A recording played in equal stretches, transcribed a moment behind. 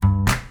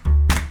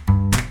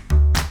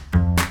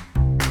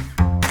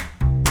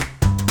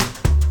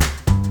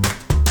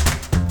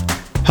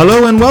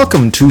Hello and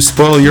welcome to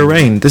Spoil Your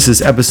Rain. This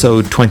is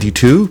episode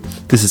 22.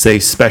 This is a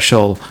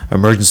special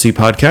emergency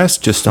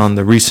podcast just on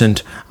the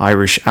recent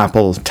Irish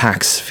Apple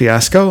tax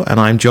fiasco, and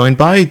I'm joined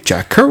by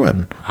Jack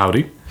Kerwin.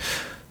 Howdy.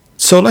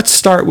 So let's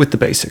start with the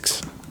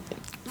basics.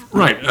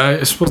 Right,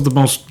 I suppose the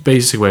most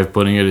basic way of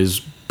putting it is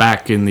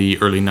back in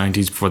the early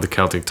 90s before the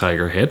Celtic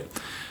Tiger hit.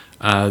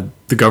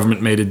 The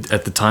government made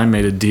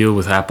a deal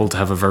with Apple to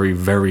have a very,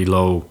 very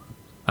low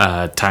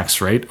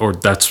tax rate, or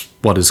that's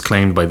what is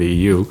claimed by the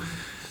EU.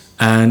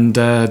 And,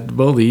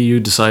 the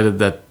EU decided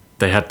that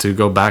they had to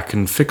go back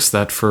and fix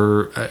that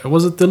for...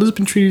 was it the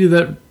Lisbon Treaty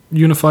that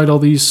unified all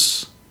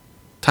these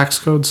tax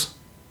codes?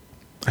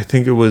 I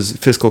think it was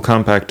fiscal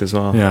compact as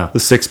well. Yeah. The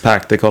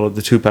six-pack, they call it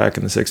the two-pack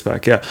and the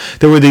six-pack, yeah.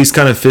 There were these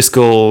kind of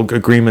fiscal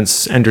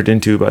agreements entered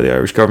into by the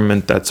Irish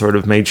government that sort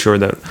of made sure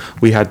that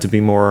we had to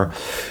be more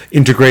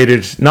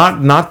integrated.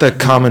 Not the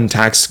common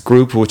tax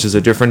group, which is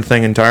a different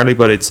thing entirely,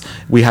 but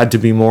we had to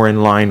be more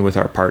in line with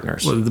our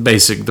partners. Well, the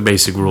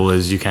basic rule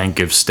is you can't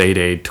give state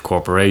aid to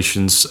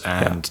corporations,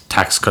 and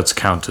tax cuts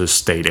count as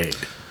state aid.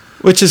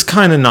 Which is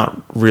kind of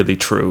not really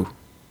true,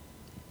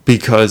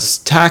 because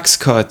tax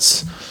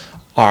cuts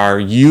are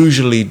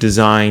usually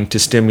designed to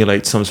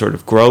stimulate some sort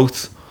of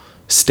growth.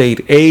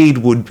 State aid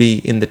would be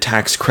in the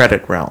tax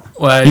credit realm.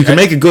 Well, you can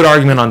make a good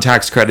argument on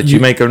tax credits. You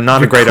make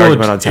not a great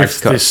argument on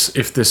tax cuts.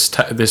 If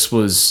this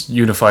was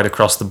unified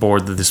across the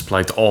board, that this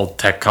applied to all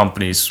tech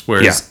companies,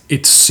 whereas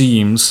it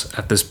seems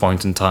at this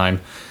point in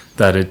time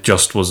that it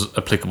just was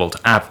applicable to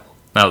Apple.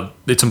 Now,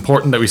 it's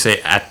important that we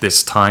say at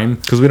this time.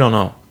 Because we don't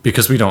know.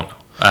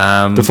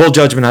 The full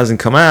judgment hasn't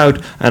come out,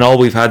 and all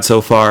we've had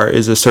so far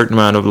is a certain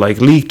amount of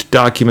leaked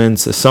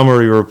documents, a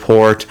summary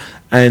report,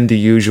 and the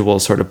usual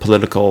sort of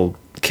political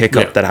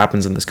kick-up that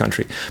happens in this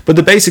country. But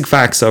the basic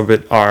facts of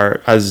it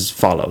are as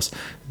follows.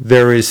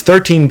 There is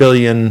 13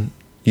 billion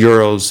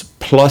euros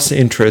plus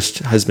interest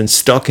has been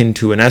stuck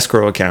into an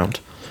escrow account,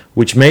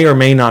 which may or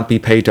may not be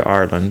paid to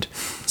Ireland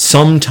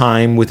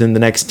sometime within the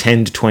next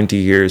 10 to 20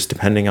 years,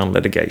 depending on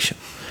litigation.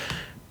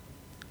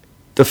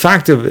 The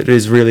fact of it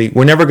is really,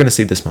 we're never going to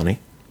see this money.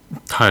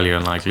 Highly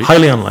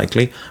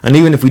unlikely. And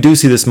even if we do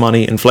see this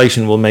money,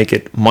 inflation will make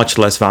it much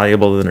less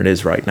valuable than it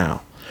is right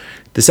now.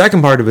 The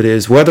second part of it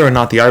is whether or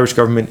not the Irish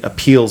government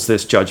appeals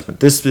this judgment.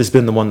 This has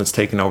been the one that's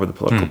taken over the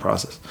political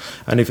process.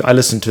 And if I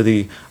listened to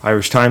the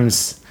Irish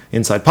Times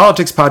Inside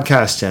Politics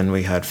podcast, and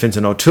we had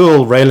Fintan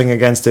O'Toole railing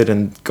against it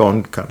and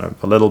going kind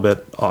of a little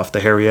bit off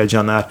the hairy edge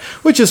on that,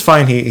 which is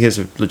fine. He has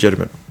a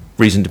legitimate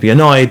reason to be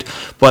annoyed,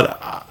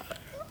 but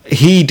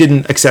he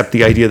didn't accept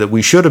the idea that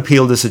we should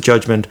appeal this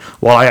judgment,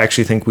 while I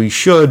actually think we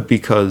should,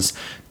 because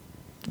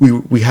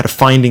we had a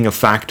finding of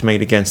fact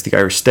made against the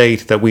Irish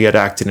state that we had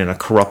acted in a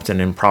corrupt and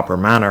improper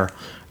manner,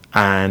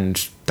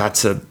 and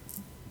that's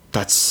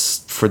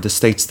for the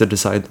states to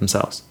decide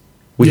themselves.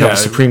 We have a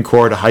Supreme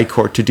Court, a High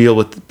Court to deal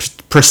with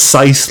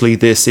precisely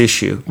this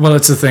issue. Well,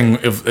 it's the thing,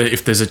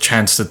 if there's a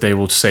chance that they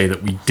will say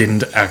that we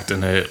didn't act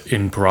in an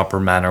improper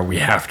manner, we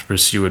have to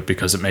pursue it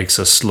because it makes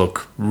us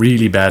look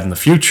really bad in the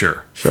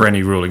future for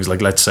any rulings.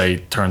 Like, let's say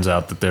it turns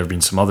out that there have been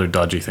some other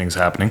dodgy things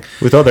happening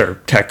with other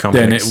tech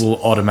companies. Then it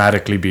will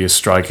automatically be a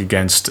strike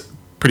against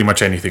pretty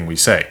much anything we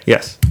say.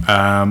 Yes.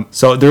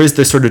 So there is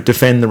this sort of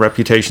defend the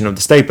reputation of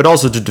the state, but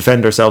also to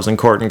defend ourselves in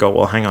court and go,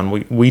 well, hang on,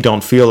 we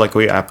don't feel like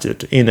we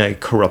acted in a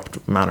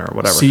corrupt manner or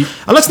whatever.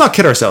 And let's not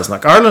kid ourselves.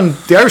 Like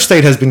the Irish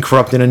state has been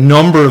corrupt in a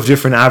number of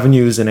different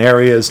avenues and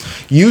areas,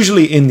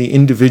 usually in the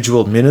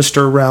individual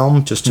minister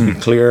realm, just to be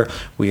clear.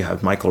 We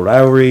have Michael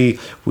Lowry,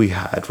 we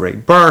had Ray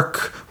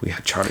Burke, we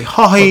had Charlie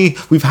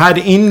Haughey. We've had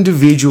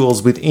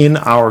individuals within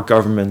our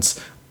governments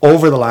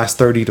over the last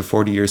 30 to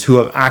 40 years who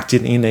have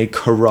acted in a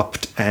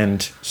corrupt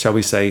and, shall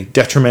we say,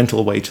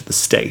 detrimental way to the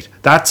state.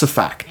 That's a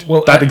fact.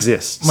 Well, that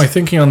exists. My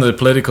thinking on the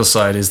political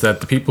side is that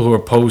the people who are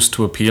opposed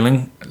to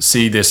appealing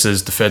see this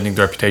as defending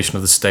the reputation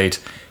of the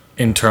state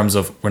in terms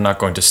of we're not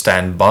going to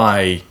stand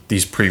by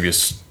these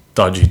previous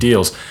dodgy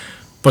deals.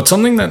 But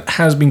something that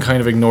has been kind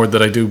of ignored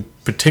that I do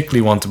particularly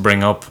want to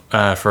bring up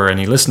for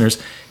any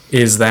listeners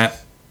is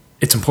that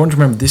it's important to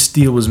remember this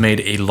deal was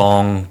made a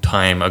long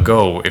time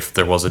ago, if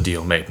there was a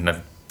deal made. And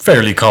I'm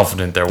fairly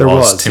confident there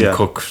was. Tim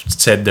Cook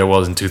said there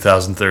was in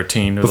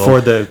 2013.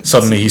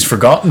 Suddenly he's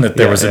forgotten that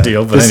there was a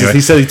deal. But anyway.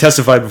 He said he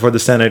testified before the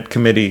Senate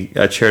committee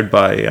chaired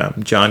by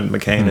John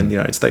McCain in the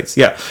United States.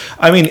 Yeah.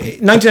 I mean,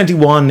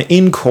 1991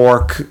 in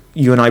Cork,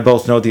 you and I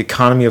both know the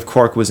economy of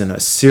Cork was in a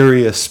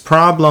serious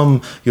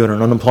problem. You had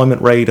an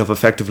unemployment rate of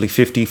effectively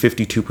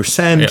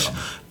 52%.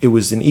 Yeah. It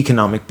was an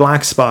economic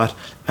black spot.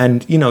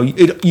 And,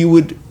 you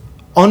would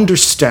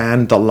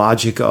understand the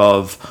logic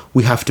of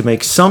we have to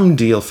make some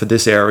deal for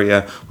this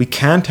area. We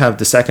can't have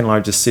the second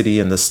largest city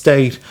in the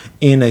state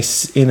in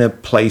a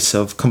place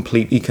of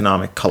complete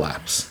economic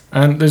collapse.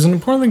 And there's an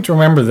important thing to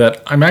remember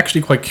that I'm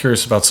actually quite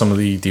curious about some of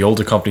the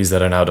older companies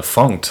that are now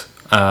defunct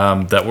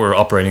that were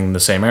operating in the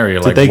same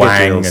area, like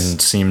Wang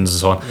and Siemens and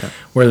so on,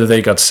 whether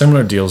they got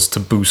similar deals to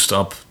boost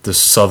up the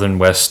southern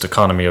west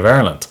economy of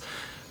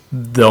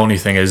The only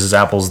thing is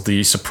Apple's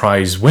the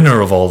surprise winner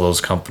of all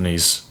those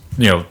companies,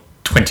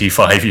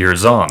 25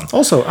 years on.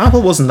 Also,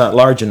 Apple wasn't that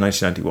large in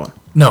 1991.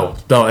 No,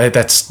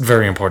 that's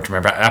very important to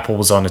remember. Apple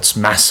was on its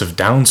massive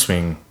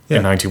downswing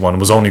in 91 and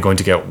was only going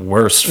to get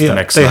worse for the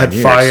next 9 years. They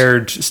had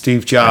fired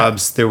Steve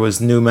Jobs. There was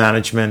new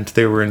management.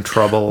 They were in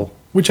trouble.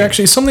 Which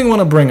actually is something I want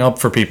to bring up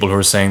for people who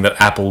are saying that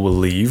Apple will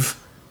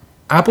leave.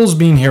 Apple's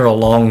been here a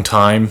long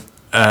time.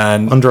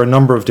 And under a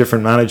number of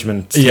different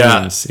management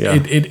teams.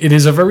 It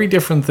is a very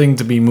different thing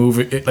to be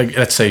moving, like,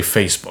 let's say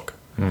Facebook.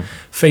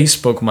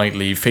 Facebook might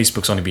leave.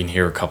 Facebook's only been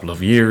here a couple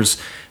of years.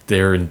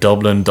 They're in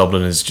Dublin.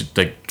 Dublin is just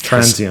like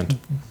transient.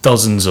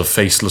 Dozens of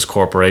faceless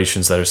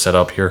corporations that are set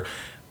up here.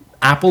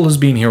 Apple has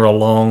been here a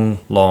long,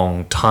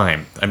 long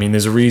time. I mean,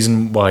 there's a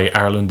reason why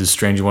Ireland is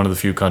strangely one of the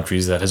few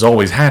countries that has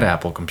always had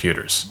Apple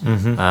computers.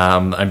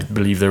 I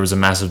believe there was a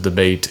massive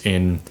debate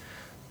in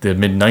the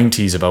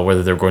mid-90s about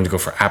whether they were going to go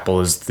for Apple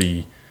as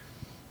the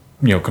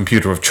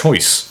computer of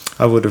choice.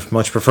 I would have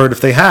much preferred if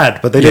they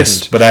had, but they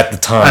didn't. But at the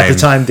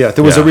time,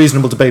 there was a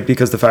reasonable debate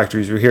because the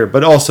factories were here.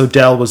 But also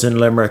Dell was in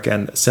Limerick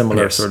and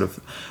similar sort of.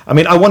 I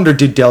mean, I wonder,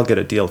 did Dell get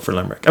a deal for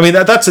Limerick? I mean,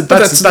 that's a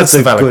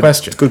valid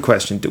question. Good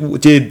question.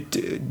 Did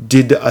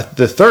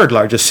the third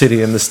largest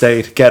city in the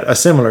state get a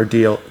similar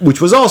deal,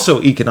 which was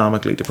also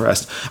economically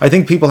depressed? I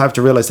think people have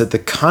to realize that the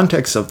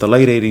context of the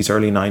late 80s,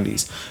 early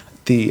 90s,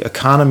 the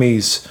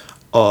economies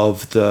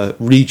of the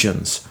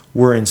regions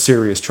were in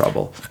serious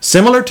trouble.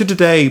 Similar to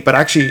today, but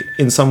actually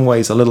in some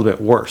ways a little bit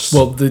worse.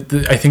 Well,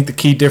 I think the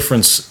key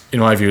difference in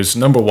my view is,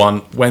 number one,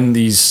 when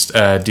these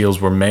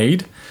deals were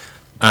made,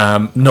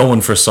 no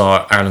one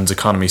foresaw Ireland's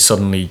economy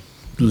suddenly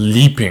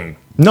leaping.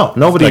 No,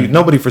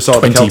 nobody foresaw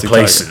 20 the Celtic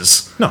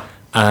places. Tiger.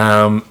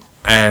 No.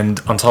 And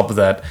on top of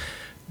that,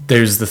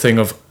 there's the thing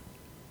of,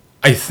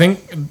 I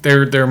think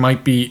there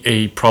might be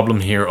a problem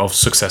here of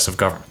successive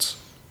governments,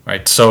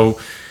 right? So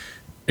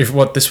if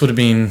what this would have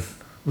been,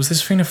 was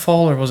this Fianna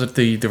Fáil or was it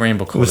the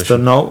Rainbow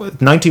Coalition?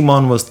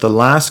 91 was the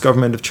last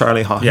government of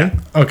Charlie Haughey. Yeah.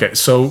 Okay,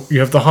 so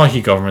you have the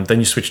Haughey government, then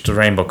you switch to the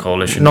Rainbow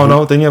Coalition.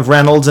 No, then you have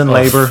Reynolds and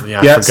Labour.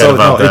 It's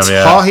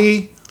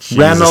Haughey,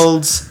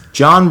 Reynolds,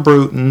 John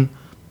Bruton,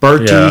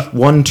 Bertie,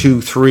 1,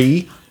 2,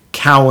 3,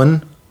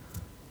 Cowan,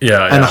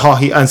 and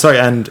Haughey,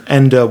 and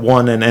Enda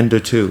 1 and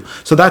Enda 2.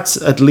 So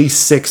that's at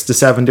least 6 to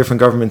 7 different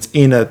governments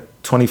in a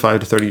 25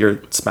 to 30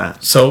 year span.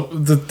 So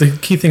the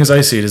key thing as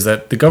I see it is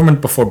that the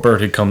government before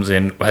Bertie comes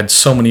in had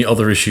so many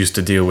other issues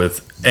to deal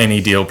with.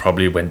 Any deal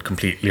probably went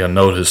completely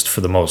unnoticed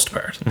for the most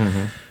part.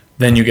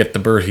 Then you get the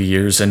Bertie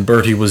years, and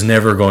Bertie was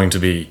never going to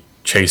be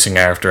chasing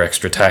after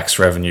extra tax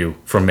revenue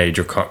from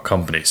major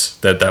companies.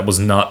 That was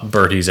not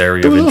Bertie's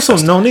area of interest. There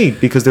was also no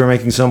need because they were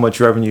making so much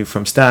revenue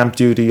from stamp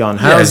duty on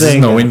housing.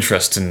 There's no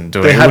interest in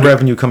doing it. They had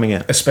revenue coming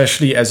in.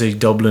 Especially as a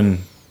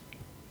Dublin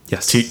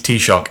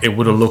Taoiseach, it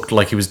would have looked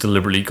like he was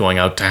deliberately going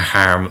out to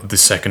harm the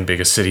second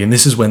biggest city. And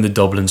this is when the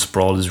Dublin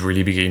sprawl is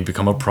really beginning to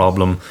become a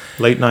problem.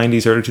 Late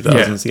 90s, early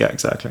 2000s, yeah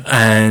exactly.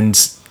 And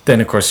then,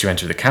 of course, you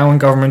enter the Cowan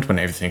government when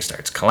everything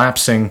starts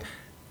collapsing.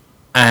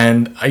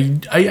 And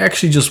I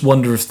actually just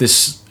wonder if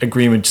this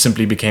agreement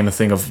simply became a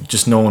thing of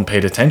just no one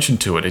paid attention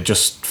to it. It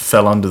just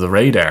fell under the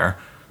radar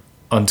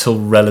until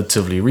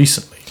relatively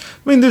recently.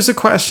 I mean, there's a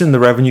question the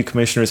revenue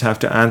commissioners have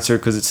to answer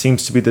because it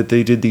seems to be that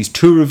they did these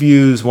 2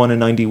 reviews, one in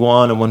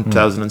 91 and one in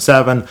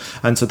 2007.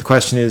 And so the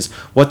question is,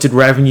 what did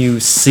revenue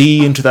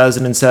see in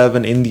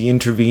 2007 in the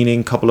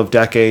intervening couple of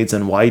decades,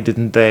 and why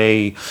didn't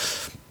they?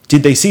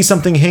 Did they see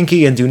something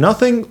hinky and do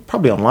nothing?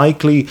 Probably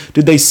unlikely.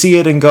 Did they see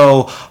it and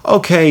go,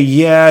 okay,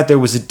 yeah, there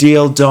was a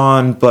deal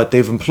done, but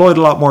they've employed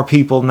a lot more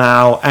people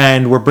now,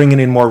 and we're bringing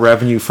in more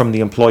revenue from the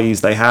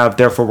employees they have,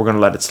 therefore we're going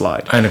to let it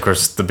slide. And of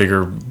course, the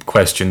bigger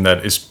question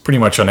that is pretty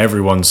much on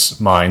everyone's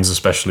minds,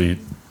 especially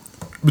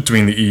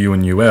between the EU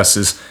and US,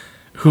 is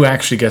who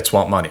actually gets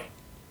what money?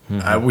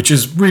 Which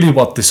is really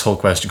what this whole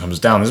question comes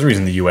down. There's a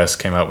reason the US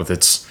came out with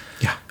its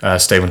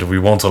statement of we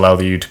won't allow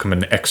the EU to come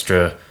in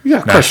extra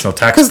national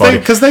tax body.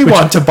 Because they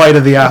want a bite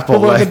of the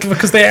apple.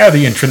 Because they are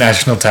the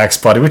international tax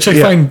body, which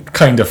I find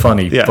kind of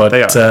funny. Yeah, but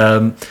they are.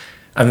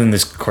 And then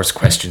there's, of course,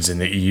 questions in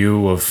the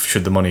EU of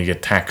should the money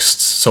get taxed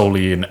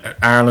solely in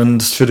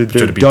Ireland? Should it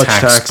be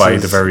taxed taxes? by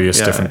the various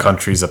different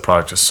countries that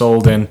product is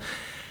sold in?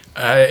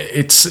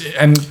 In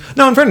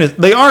fairness,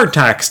 they are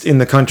taxed in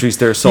the countries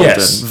they're sold in.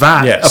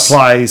 VAT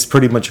applies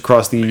pretty much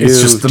across the EU. It's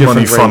just the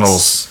money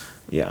funnels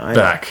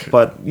back.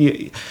 But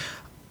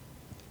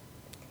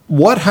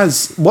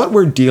what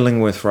we're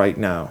dealing with right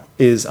now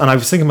is, and I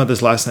was thinking about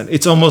this last night,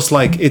 it's almost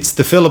like it's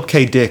the Philip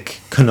K. Dick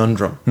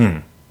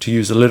conundrum, to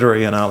use a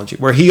literary analogy,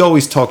 where he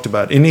always talked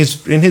about, in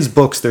his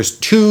books, there's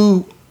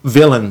 2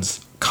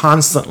 villains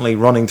constantly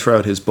running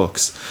throughout his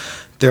books.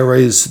 There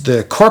is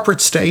the corporate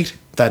state,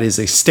 that is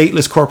a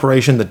stateless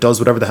corporation that does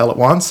whatever the hell it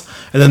wants.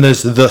 And then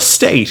there's the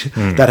state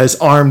that has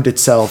armed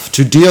itself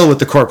to deal with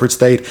the corporate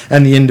state,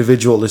 and the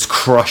individual is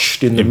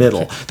crushed in the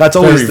middle. That's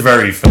always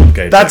very Philip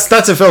K. Dick.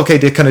 That's a Philip K.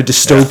 Dick kind of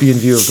dystopian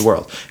view of the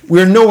world.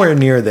 We're nowhere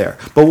near there.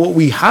 But what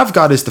we have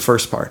got is the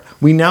first part.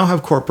 We now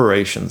have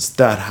corporations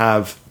that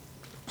have,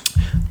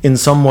 in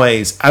some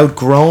ways,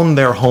 outgrown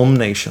their home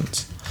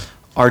nations,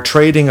 are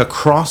trading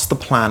across the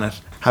planet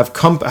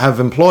have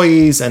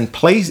employees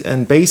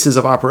and bases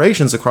of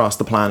operations across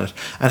the planet.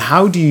 And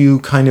how do you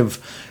kind of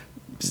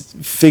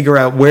figure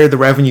out where the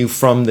revenue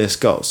from this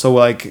goes? So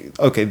like,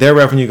 okay, their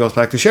revenue goes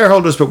back to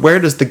shareholders, but where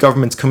does the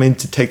government come in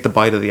to take the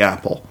bite of the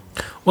apple?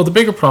 Well, the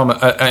bigger problem,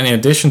 in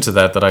addition to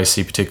that I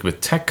see particularly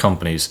with tech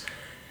companies,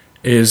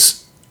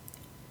 is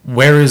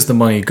where is the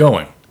money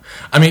going?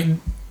 I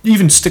mean,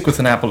 even stick with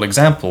an Apple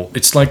example.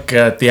 It's like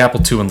the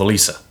Apple II and the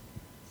Lisa.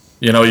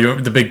 You know,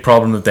 the big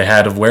problem that they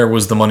had of where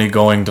was the money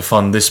going to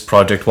fund this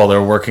project while they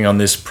were working on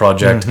this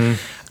project.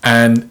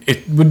 And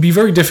it would be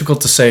very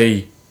difficult to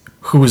say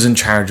who was in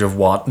charge of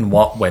what and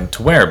what went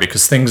to where,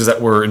 because things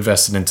that were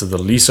invested into the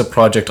Lisa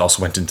project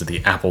also went into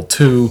the Apple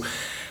II.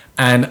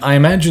 And I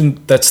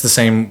imagine that's the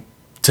same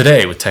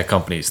today with tech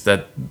companies,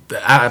 that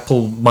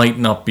Apple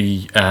might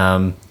be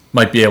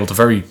able to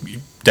very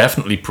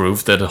definitely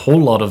prove that a whole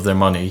lot of their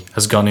money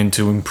has gone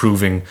into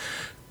improving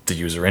the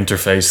user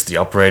interface, the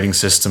operating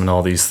system, and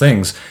all these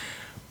things.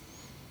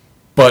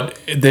 But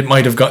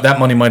that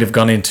money might have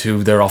gone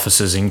into their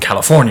offices in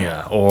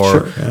California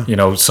or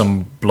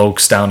some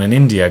blokes down in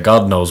India,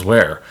 God knows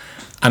where.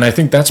 And I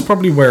think that's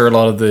probably where a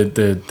lot of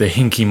the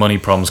hinky money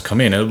problems come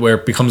in, where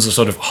it becomes a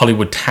sort of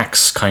Hollywood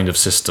tax kind of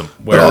system.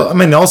 Well, I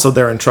mean, also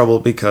they're in trouble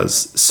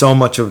because so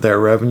much of their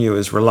revenue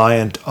is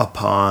reliant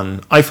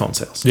upon iPhone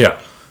sales. Yeah.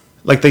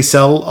 Like they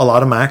sell a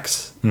lot of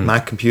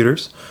Mac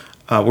computers.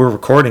 We're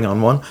recording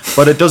on one,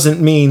 but it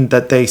doesn't mean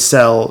that they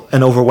sell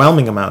an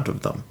overwhelming amount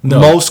of them. No.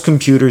 Most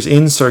computers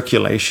in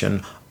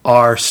circulation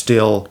are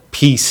still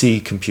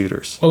PC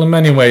computers. Well, in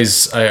many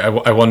ways,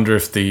 I wonder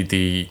if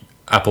the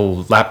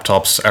Apple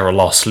laptops are a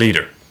loss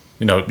leader.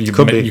 You know, you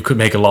could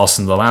make a loss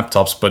in the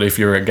laptops, but if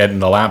you're getting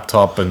the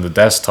laptop and the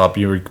desktop,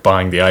 you're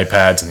buying the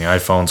iPads and the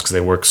iPhones because they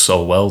work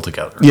so well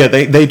together. Yeah,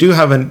 they do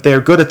they're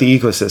good at the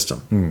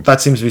ecosystem. That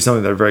seems to be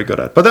something they're very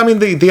good at. But I mean,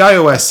 the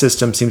iOS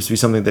system seems to be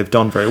something they've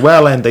done very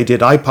well, and they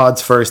did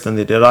iPods first, and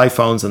they did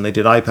iPhones, and they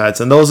did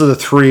iPads, and those are the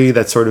three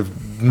that sort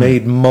of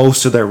made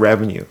most of their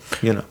revenue,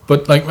 you know.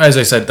 But like, as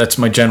I said, that's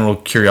my general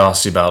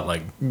curiosity about,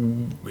 like,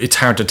 it's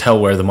hard to tell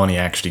where the money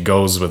actually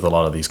goes with a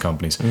lot of these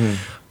companies.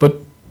 But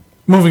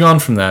moving on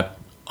from that,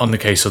 on the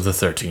case of the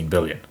 13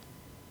 billion.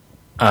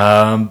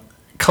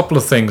 Couple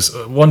of things.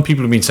 One,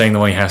 people have been saying the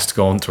money has to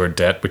go into our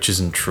debt, which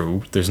isn't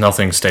true. There's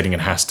nothing stating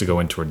it has to go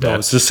into our debt. No,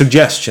 it's a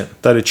suggestion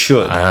that it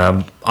should.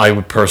 I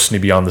would personally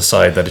be on the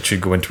side that it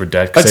should go into our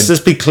debt. Let's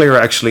just be clear,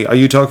 actually. Are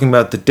you talking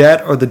about the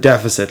debt or the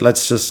deficit?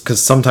 Let's just,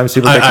 because sometimes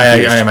people get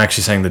confused. I am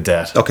actually saying the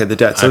debt. Okay, the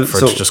debt. So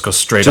just go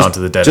straight on to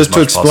the debt. Just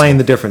to explain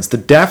the difference. The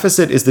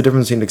deficit is the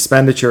difference between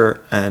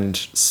expenditure and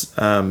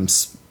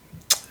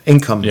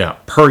income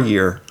per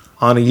year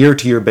on a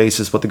year-to-year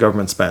basis, what the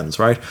government spends,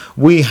 right?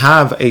 We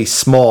have a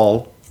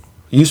small,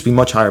 used to be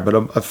much higher, but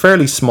a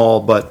fairly small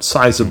but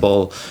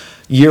sizable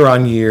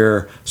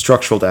year-on-year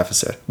structural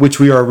deficit, which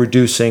we are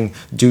reducing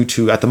due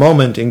to, at the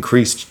moment,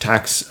 increased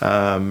tax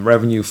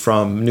revenue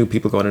from new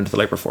people going into the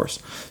labor force.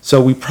 So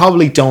we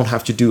probably don't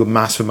have to do a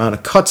massive amount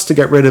of cuts to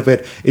get rid of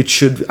it. It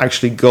should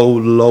actually go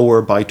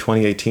lower by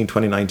 2018,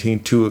 2019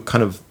 to a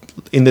kind of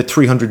in the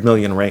 300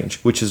 million range,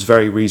 which is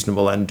very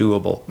reasonable and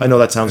doable. I know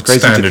that sounds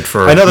crazy.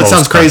 I know that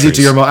sounds crazy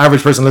to your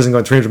average person listening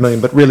going 300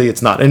 million, but really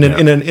it's not. And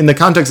in the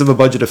context of a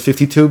budget of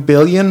 52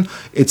 billion,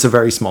 it's a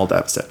very small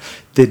deficit.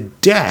 The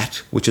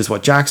debt, which is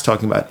what Jack's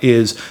talking about,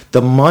 is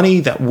the money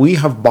that we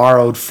have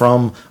borrowed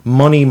from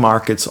money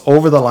markets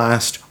over the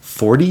last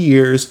 40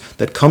 years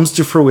that comes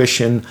to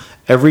fruition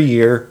every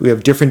year. We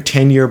have different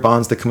 10-year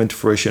bonds that come into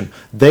fruition.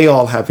 They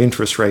all have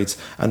interest rates.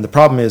 And the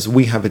problem is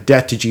we have a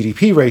debt to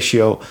GDP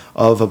ratio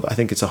of, I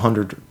think it's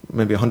 100,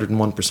 maybe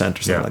 101% or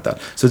something like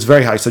that. So it's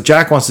very high. So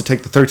Jack wants to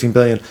take the 13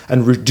 billion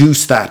and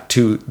reduce that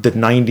to the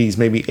 90s,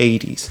 maybe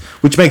 80s,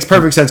 which makes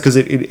perfect sense because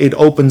it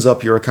opens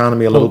up your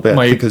economy a little bit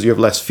because you have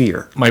less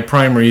fear. My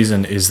prime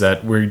reason is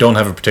that we don't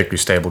have a particularly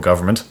stable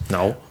government.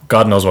 No.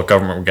 God knows what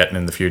government we're getting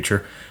in the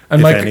future.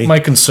 And my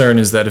concern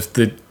is that if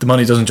the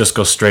money doesn't just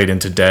go straight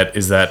into debt,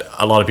 is that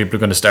a lot of people are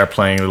going to start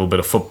playing a little bit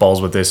of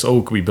footballs with this.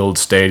 Oh, could we build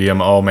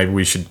stadium? Oh, maybe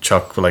we should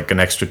chuck like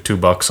an extra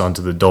 $2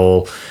 onto the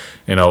dole.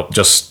 You know,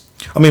 just.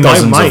 I mean,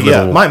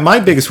 my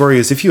biggest worry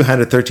is if you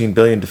handed 13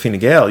 billion to Fine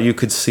Gael, you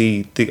could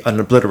see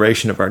an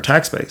obliteration of our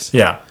tax base.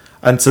 Yeah.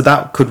 And so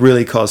that could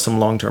really cause some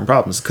long-term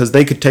problems because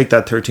they could take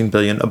that 13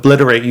 billion,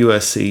 obliterate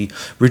USC,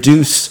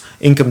 reduce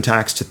income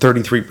tax to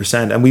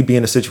 33%, and we'd be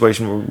in a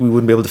situation where we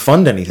wouldn't be able to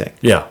fund anything.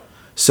 Yeah.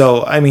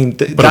 So, I mean...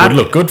 But it would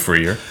look good for a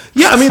year.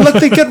 Yeah, I mean, look,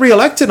 they get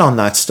reelected on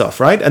that stuff,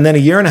 right? And then a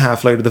year and a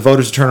half later, the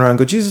voters turn around and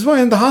go, Jesus, why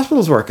aren't the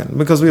hospitals working?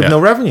 Because we have no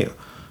revenue.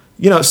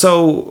 You know,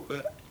 so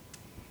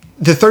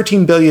the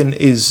 13 billion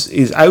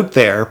is out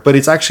there, but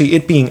it's actually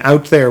it being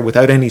out there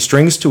without any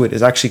strings to it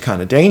is actually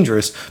kind of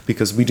dangerous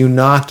because we do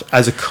not,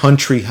 as a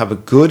country, have a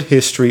good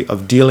history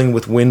of dealing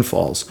with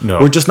windfalls. No.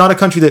 We're just not a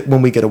country that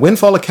when we get a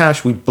windfall of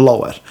cash, we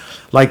blow it.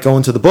 Like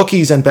going to the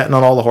bookies and betting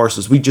on all the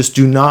horses. We just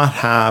do not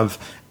have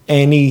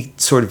any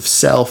sort of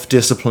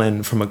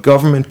self-discipline from a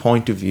government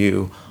point of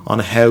view on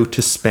how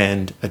to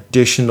spend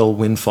additional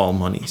windfall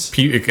monies.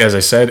 As I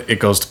said, it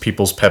goes to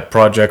people's pet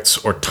projects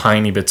or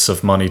tiny bits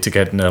of money to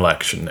get an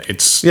election.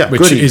 Which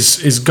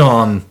is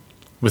gone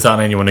without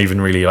anyone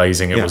even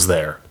realizing it was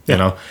there. You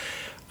know,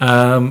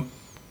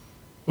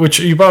 which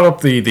you brought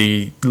up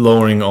the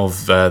lowering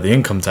of the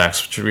income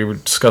tax, which we were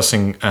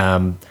discussing.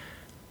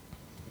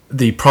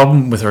 The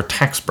problem with our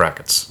tax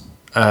brackets.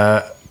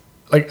 I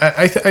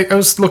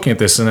was looking at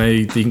this, and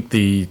I think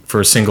for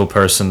a single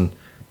person,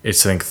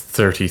 it's I think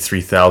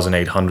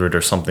 33,800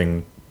 or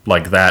something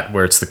like that,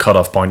 where it's the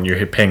cutoff point. And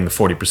you're paying the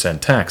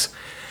 40% tax,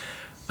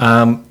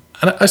 and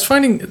I was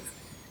finding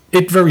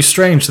it very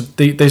strange that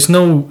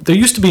there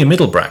used to be a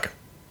middle bracket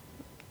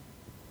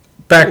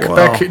back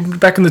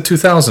in the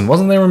 2000s.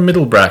 Wasn't there a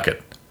middle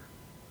bracket?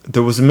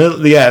 There was a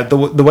middle. Yeah,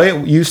 the way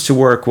it used to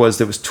work was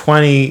there was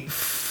 20,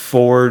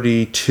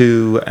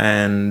 42,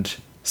 and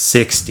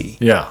 60.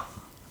 Yeah.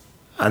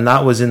 And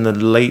that was in the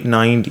late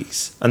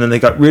 90s. And then they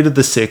got rid of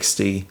the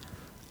 60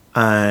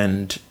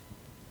 and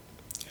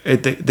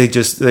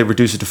they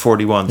reduced it to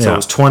 41. So it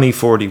was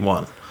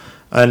 2041.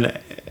 And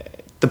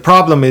the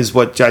problem is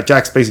what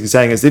Jack's basically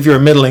saying is if you're a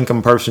middle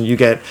income person, you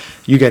get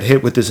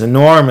hit with this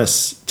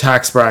enormous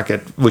tax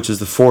bracket, which is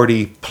the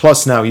 40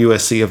 plus now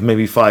USC of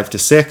maybe 5 to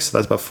 6. So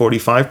that's about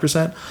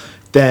 45%.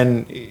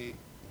 Then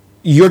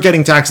you're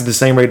getting taxed at the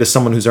same rate as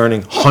someone who's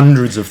earning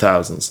hundreds of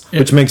thousands,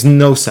 which makes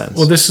no sense.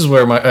 Well, this is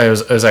where I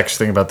was actually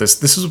thinking about this.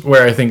 This is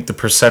where I think the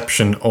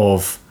perception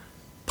of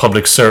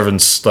public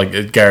servants, like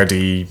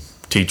Gardaí,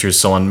 teachers,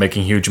 so on,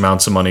 making huge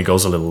amounts of money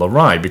goes a little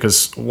awry.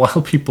 Because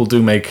while people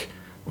do make,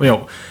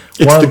 it's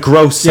the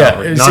gross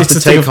salary, not the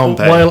take-home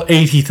pay. While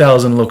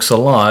 80,000 looks a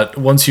lot,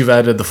 once you've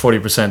added the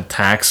 40%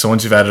 tax, so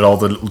once you've added all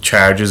the little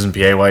charges and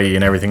PAYE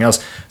and everything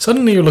else,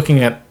 suddenly you're looking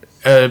at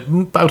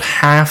about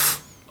half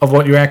of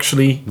what you're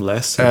actually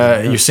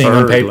you're seeing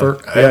on paper,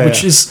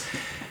 which is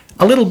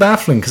a little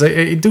baffling, because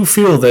I do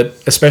feel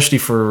that, especially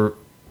for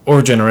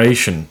our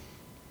generation,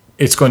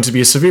 it's going to be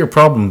a severe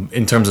problem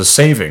in terms of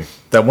saving.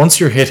 That once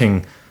you're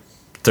hitting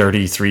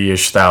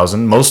 33-ish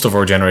thousand, most of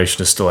our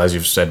generation is still, as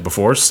you've said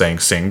before, staying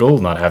single,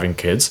 not having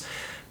kids,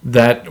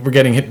 that we're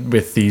getting hit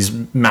with these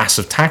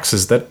massive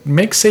taxes that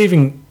make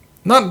saving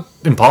not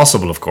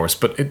impossible, of course,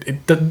 but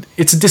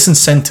it's a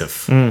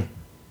disincentive.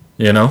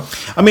 You know?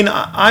 I mean,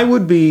 I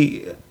would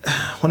be...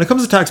 When it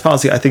comes to tax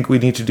policy, I think we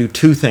need to do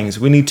two things.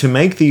 We need to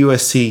make the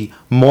USC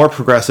more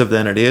progressive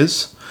than it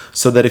is,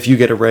 so that if you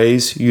get a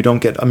raise, you don't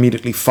get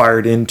immediately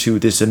fired into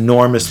this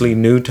enormously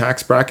new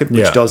tax bracket,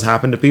 which does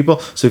happen to people.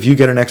 So if you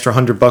get an extra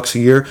 $100 a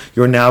year,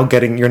 you're now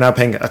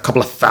paying a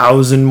couple of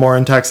thousand more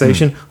in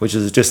taxation, which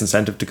is a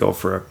disincentive to go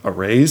for a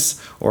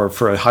raise or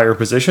for a higher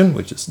position,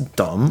 which is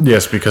dumb.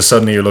 Yes, because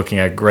suddenly you're looking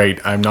at,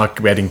 great, I'm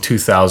not getting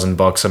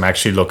 $2,000, I'm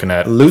actually looking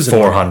at losing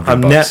 $400.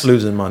 I'm net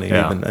losing money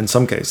even in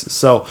some cases.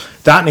 So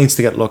that needs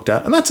to get looked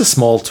at, and that's a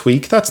small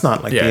tweak. That's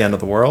not like the end of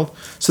the world.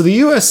 So the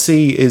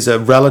USC is a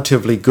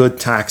relatively good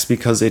tax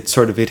because it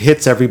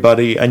hits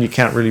everybody and you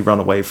can't really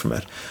run away from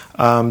it.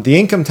 The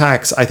income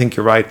tax, I think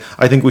you're right.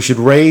 I think we should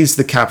raise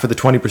the cap for the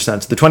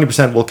 20%. So the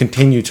 20% will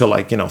continue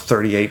to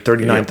 38,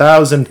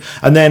 39,000,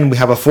 and then we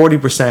have a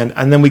 40%,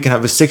 and then we can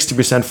have a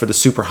 60% for the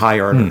super high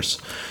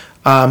earners.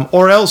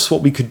 Or else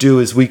what we could do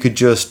is we could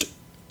just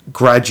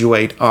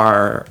graduate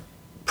our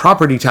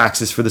property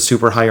taxes for the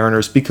super high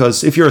earners,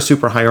 because if you're a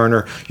super high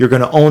earner, you're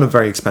going to own a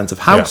very expensive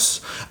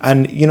house,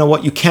 and you know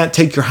what, you can't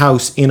take your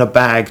house in a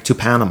bag to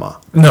Panama.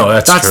 No,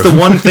 that's true. The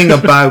one thing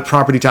about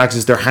property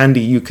taxes, they're handy.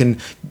 You can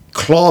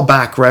claw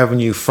back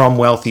revenue from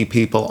wealthy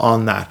people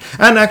on that.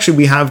 And actually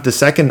we have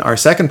our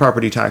second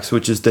property tax,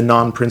 which is the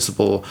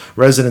non-principal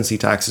residency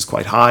tax, is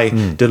quite high,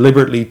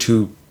 deliberately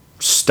to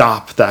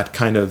stop that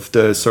kind of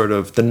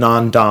the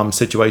non-dom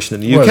situation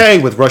in the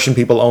UK, with Russian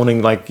people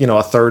owning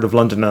a third of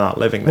London and not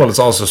living there. Well, it's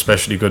also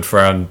especially good for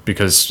Ireland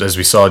because, as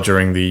we saw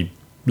during the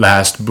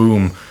last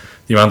boom,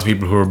 the amount of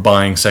people who were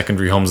buying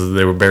secondary homes that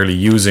they were barely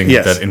using,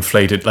 that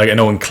inflated. Like I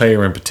know in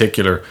Clare in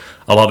particular,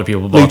 a lot of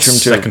people bought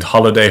second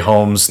holiday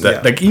homes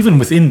that even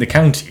within the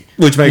county.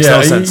 Which makes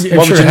no sense.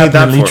 What would you need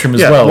that for?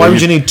 As well, why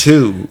would you need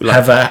two?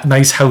 Have a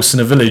nice house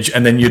in a village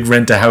and then you'd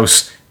rent a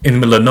house in the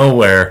middle of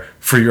nowhere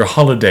for your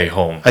holiday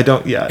home.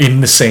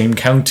 In the same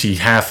county,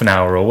 half an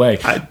hour away.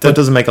 That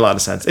doesn't make a lot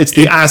of sense. It's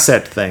the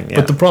asset thing. Yeah.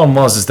 But the problem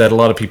is that a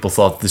lot of people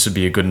thought this would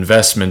be a good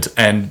investment,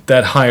 and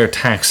that higher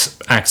tax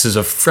acts as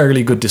a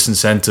fairly good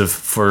disincentive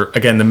for,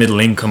 again, the middle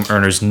income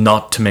earners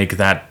not to make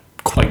that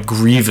quite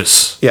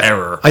grievous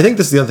error. I think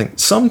this is the other thing.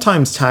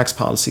 Sometimes tax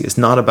policy is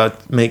not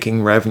about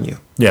making revenue.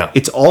 Yeah.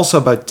 It's also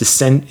about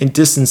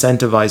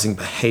disincentivizing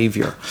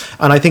behavior.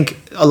 And I think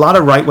a lot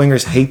of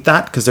right-wingers hate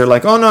that because they're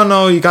like, oh,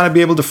 no, you got to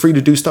be able to free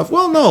to do stuff.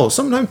 Well, no,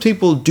 sometimes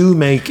people do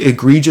make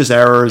egregious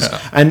errors.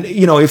 Yeah. And,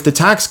 if the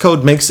tax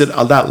code makes it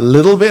that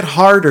little bit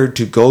harder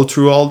to go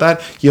through all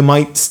that, you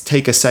might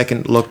take a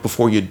second look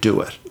before you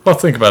do it. Well,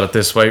 think about it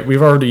this way.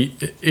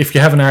 If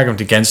you have an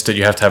argument against it,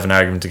 you have to have an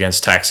argument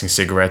against taxing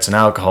cigarettes and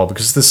alcohol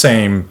because it's the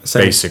same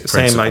basic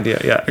principle. Same idea,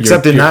 yeah.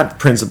 Except in that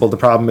principle, the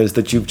problem is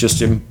that you've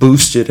just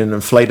boosted and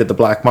inflated the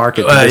black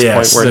market to this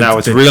point where now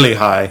it's really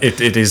high. It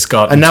is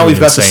got. And now we've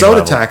got the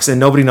soda tax, and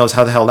nobody knows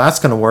how the hell that's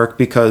going to work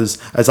because,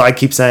 as I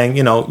keep saying,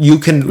 you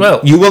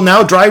will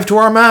now drive to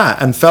Armagh,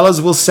 and fellas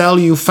will sell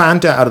you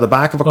Fanta out of the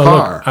back of a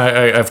car. Look,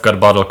 I've got a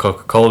bottle of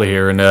Coca-Cola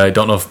here, and I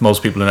don't know if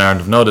most people in Ireland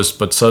have noticed,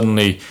 but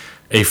suddenly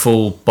a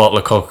full bottle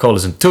of Coca-Cola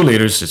is in 2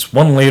 liters. It's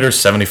 1 liter,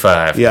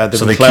 75. Yeah, they're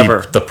so they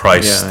clever. Keep the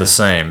price the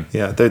same.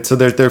 Yeah,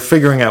 they're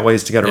figuring out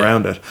ways to get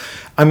around it.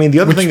 I mean, the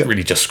other thing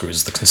really just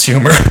screws the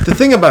consumer. The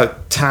thing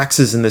about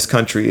taxes in this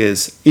country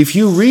is, if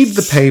you read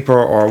the paper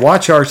or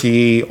watch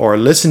RTE or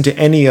listen to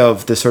any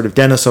of the sort of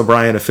Dennis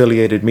O'Brien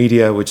affiliated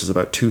media, which is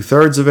about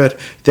 2/3 of it,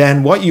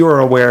 then what you are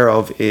aware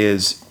of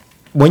is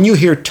when you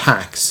hear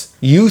tax,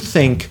 you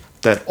think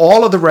that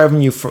all of the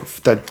revenue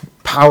that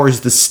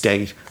powers the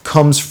state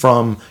comes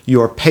from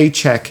your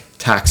paycheck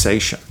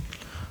taxation,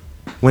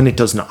 when it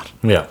does not.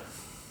 Yeah.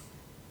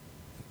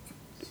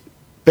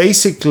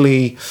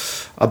 Basically,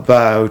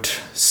 about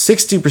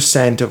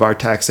 60% of our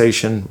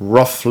taxation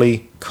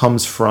roughly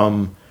comes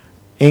from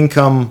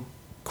income,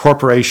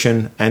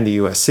 corporation, and the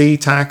USC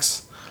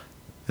tax,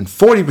 and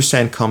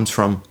 40% comes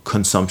from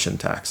consumption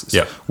taxes.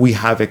 Yeah. We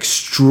have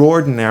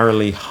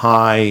extraordinarily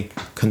high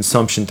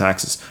consumption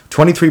taxes,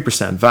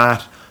 23%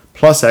 VAT,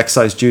 plus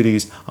excise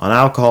duties on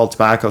alcohol,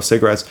 tobacco,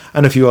 cigarettes,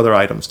 and a few other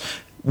items.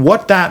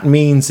 What that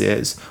means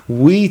is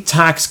we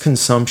tax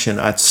consumption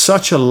at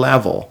such a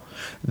level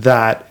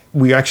that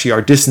we actually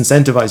are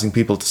disincentivizing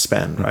people to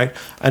spend, right?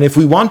 And if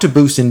we want to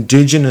boost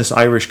indigenous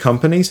Irish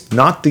companies,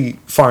 not the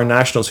foreign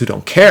nationals who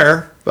don't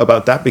care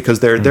about that because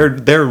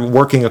they're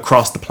working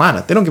across the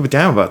planet. They don't give a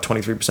damn about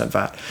 23%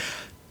 VAT.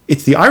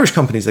 It's the Irish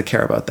companies that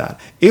care about that.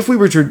 If we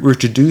were to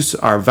reduce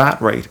our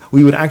VAT rate,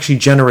 we would actually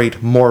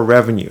generate more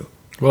revenue.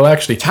 Well,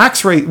 actually,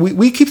 tax rate,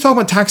 we keep talking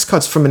about tax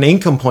cuts from an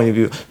income point of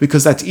view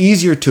because that's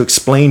easier to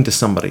explain to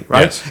somebody,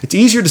 right? Yes. It's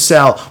easier to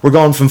sell, we're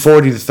going from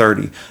 40 to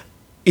 30.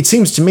 It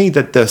seems to me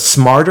that the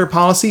smarter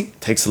policy,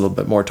 takes a little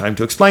bit more time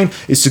to explain,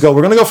 is to go,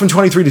 we're going to go from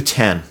 23 to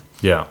 10.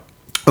 Yeah.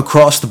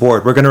 Across the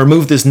board. We're going to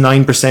remove this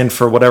 9%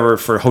 for whatever,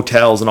 for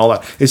hotels and all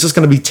that. It's just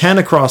going to be 10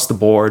 across the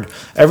board.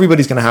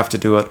 Everybody's going to have to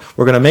do it.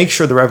 We're going to make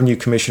sure the revenue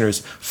commissioners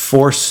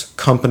force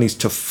companies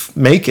to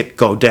make it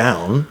go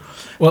down.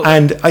 Well,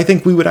 and I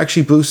think we would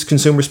actually boost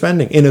consumer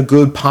spending in a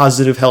good,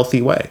 positive,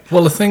 healthy way.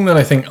 Well, the thing that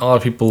I think a lot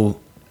of people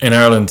in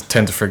Ireland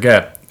tend to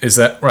forget is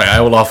that, right,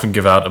 I will often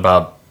give out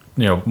about,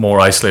 more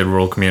isolated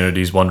rural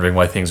communities wondering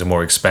why things are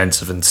more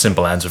expensive, and the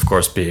simple answer, of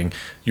course, being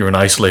you're an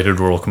isolated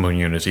rural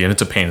community and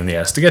it's a pain in the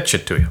ass to get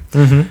shit to you.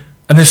 Mm-hmm.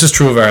 And this is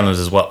true of Ireland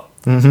as well,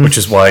 which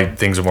is why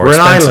things are more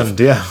expensive. We're an island,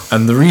 yeah.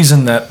 And the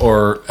reason that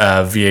our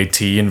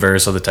VAT and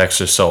various other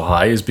taxes are so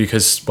high is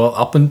because, well,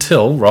 up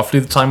until roughly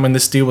the time when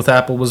this deal with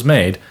Apple was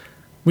made,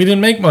 we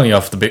didn't make money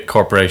off the big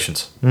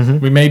corporations. Mm-hmm.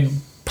 We made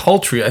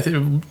paltry, I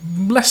think,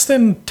 less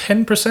than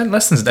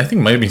 10%, I think it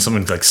might have been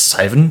something like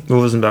 7%. It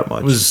wasn't that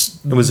much. It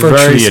was a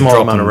very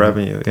small amount of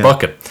revenue. Yeah.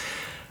 Bucket.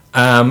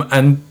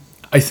 And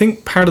I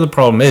think part of the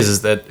problem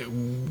is that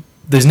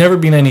there's never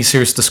been any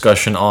serious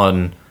discussion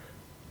on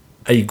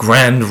a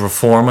grand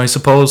reform, I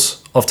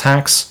suppose, of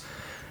tax,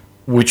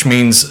 which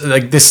means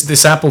like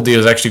this Apple deal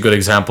is actually a good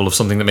example of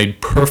something that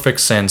made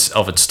perfect sense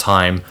of its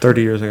time.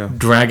 30 years ago.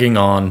 Dragging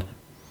on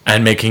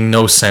and making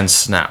no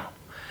sense now.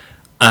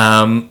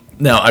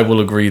 Now, I will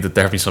agree that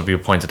there have been some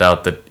people pointed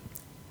out that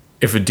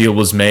if a deal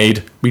was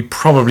made, we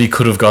probably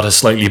could have got a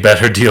slightly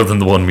better deal than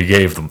the one we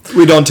gave them.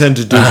 We don't tend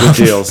to do good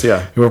deals,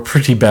 yeah. We were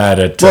pretty bad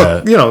at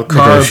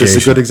Carve is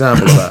a good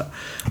example of that.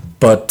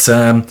 But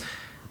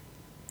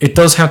it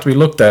does have to be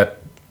looked at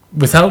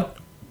without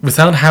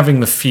having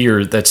the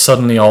fear that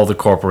suddenly all the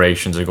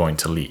corporations are going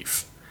to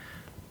leave.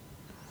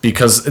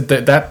 Because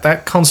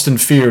that constant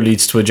fear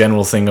leads to a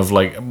general thing of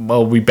like,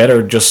 well, we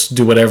better just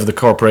do whatever the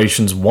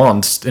corporations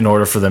want in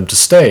order for them to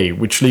stay,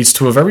 which leads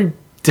to a very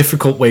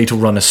difficult way to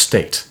run a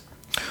state.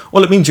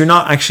 Well, it means you're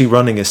not actually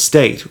running a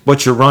state.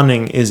 What you're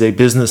running is a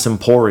business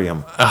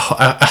emporium. A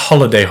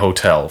holiday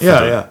hotel.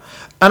 Yeah.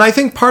 And I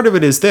think part of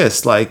it is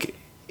this, like,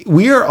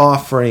 we are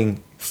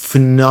offering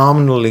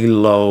phenomenally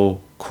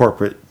low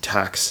corporate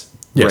tax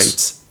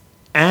rates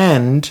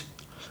and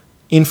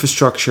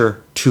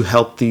infrastructure to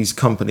help these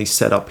companies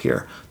set up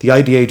here. The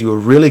IDA do a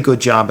really good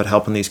job at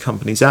helping these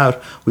companies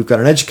out. We've got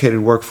an educated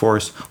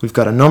workforce. We've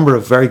got a number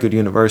of very good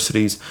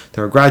universities.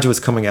 There are graduates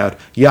coming out,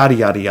 yada,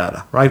 yada,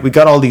 yada, right? We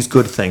got all these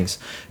good things.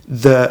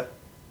 There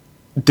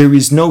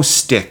is no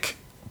stick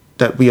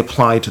that we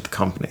apply to the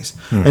companies.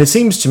 And it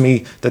seems to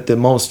me that the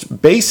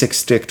most basic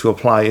stick to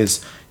apply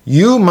is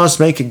you must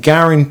make a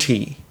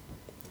guarantee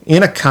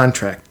in a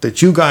contract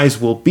that you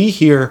guys will be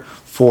here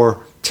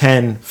for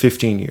 10,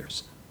 15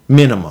 years.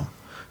 Minimum,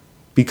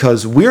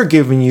 because we're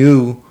giving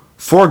you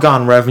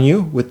foregone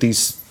revenue with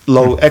these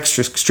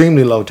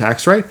extremely low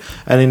tax rate,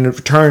 and in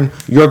return,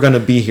 you're going to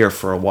be here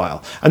for a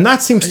while. And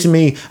that seems to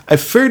me a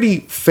fairly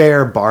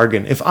fair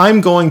bargain. If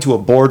I'm going to a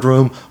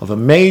boardroom of a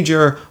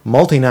major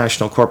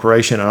multinational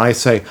corporation and I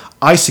say,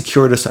 I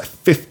secured us a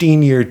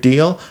 15-year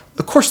deal,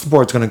 of course the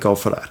board's going to go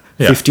for that.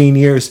 Yeah. 15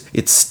 years,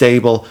 it's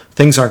stable,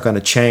 things aren't going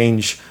to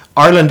change.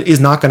 Ireland is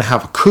not going to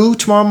have a coup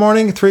tomorrow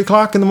morning at 3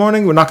 o'clock in the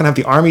morning. We're not going to have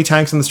the army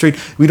tanks on the street.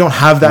 We don't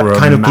have that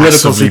kind of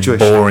political situation.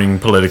 Boring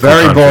political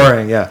Very country.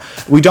 boring, yeah.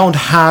 We don't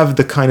have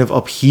the kind of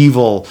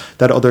upheaval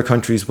that other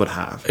countries would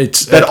have.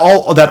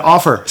 That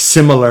offer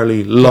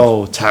similarly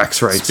low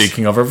tax rates.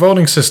 Speaking of our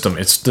voting system,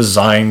 it's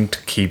designed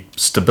to keep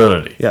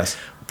stability. Yes.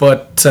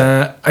 But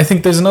I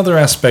think there's another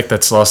aspect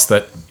that's lost,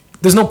 that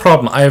there's no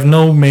problem. I have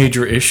no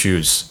major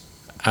issues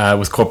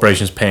with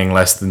corporations paying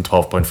less than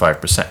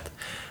 12.5%.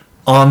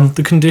 On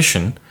the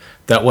condition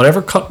that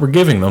whatever cut we're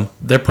giving them,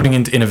 they're putting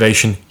into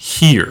innovation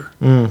here,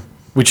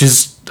 which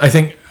is, I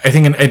think,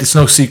 and it's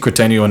no secret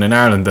to anyone in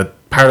Ireland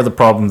that part of the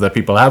problem that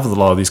people have with a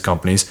lot of these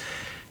companies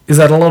is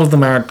that a lot of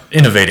them aren't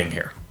innovating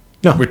here.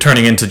 No. We're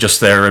turning into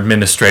just their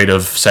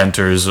administrative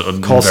centers,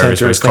 Call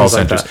centers, call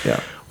things like centers, that, yeah.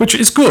 which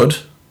is good.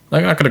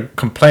 I'm not going to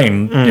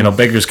complain.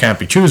 Beggars can't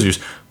be choosers.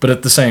 But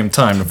at the same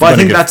time, I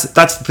think that's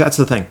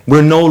the thing.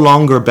 We're no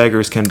longer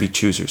beggars can be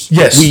choosers.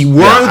 Yes, we were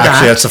that.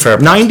 Actually, that's a fair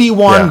point.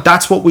 91. Yeah.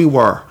 That's what we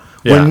were.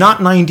 Yeah. We're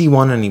not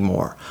 91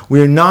 anymore.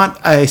 We're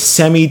not a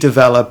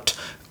semi-developed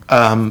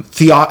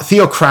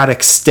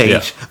theocratic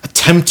state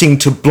attempting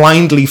to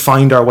blindly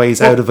find our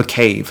ways out of a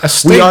cave.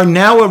 We are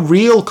now a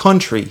real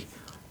country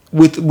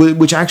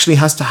which actually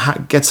has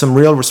to get some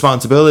real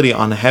responsibility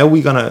on how are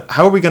we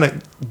gonna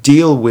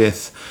deal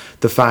with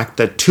the fact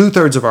that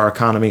 2/3 of our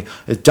economy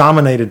is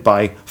dominated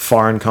by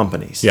foreign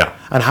companies. Yeah.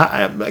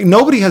 And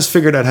nobody has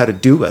figured out how to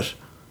do it.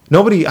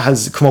 Nobody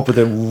has come up with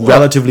a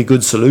relatively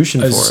good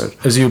solution for it.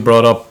 As you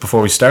brought up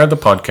before we started the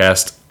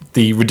podcast,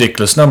 the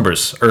ridiculous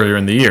numbers earlier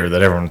in the year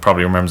that everyone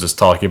probably remembers us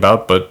talking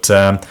about, but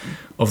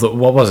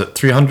what was it,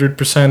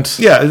 300%?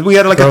 Yeah, we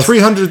had like growth? A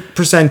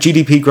 300%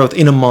 GDP growth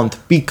in a month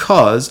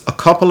because a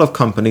couple of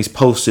companies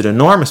posted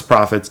enormous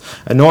profits,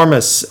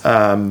 enormous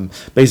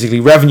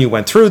basically revenue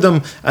went through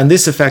them, and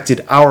this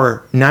affected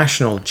our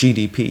national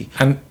GDP.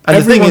 And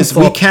the thing is,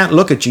 we can't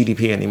look at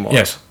GDP anymore.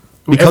 Yes.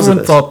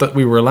 Everyone thought that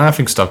we were a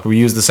laughingstock. We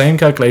used the same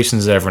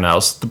calculations as everyone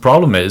else. The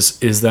problem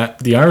is that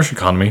the Irish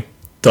economy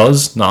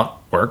does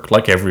not work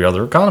like every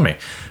other economy.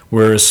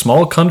 We're a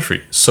small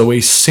country, so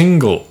a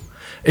single...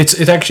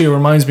 It actually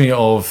reminds me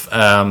of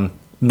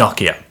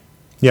Nokia.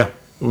 Yeah.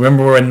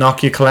 Remember when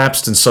Nokia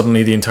collapsed and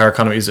suddenly the entire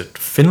economy... Is it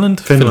Finland?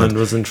 Finland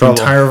was in trouble.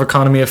 The entire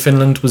economy of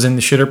Finland was in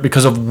the shitter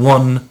because of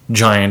one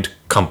giant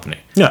company.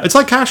 Yeah, it's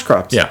like cash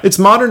crops. Yeah. It's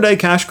modern day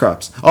cash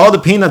crops. Oh, the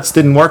peanuts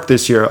didn't work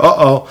this year.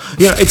 Uh-oh.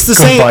 Yeah, it's the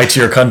same... Come by to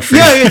your country.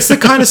 Yeah, it's the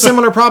kind of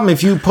similar problem.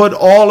 If you put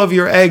all of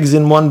your eggs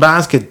in one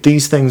basket,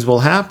 these things will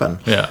happen.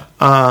 Yeah.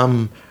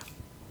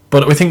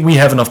 But I think we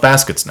have enough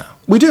baskets now.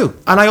 We do.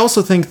 And I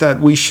also think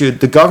that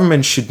the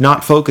government should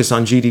not focus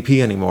on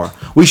GDP anymore.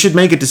 We should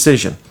make a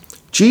decision.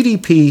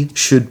 GDP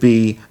should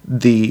be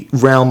the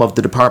realm of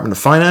the Department of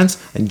Finance,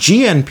 and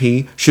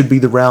GNP should be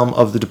the realm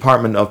of the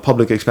Department of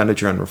Public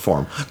Expenditure and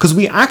Reform. Because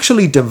we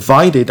actually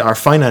divided our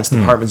finance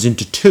departments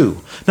into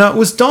two. Now, it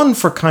was done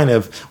for kind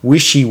of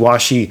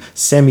wishy-washy,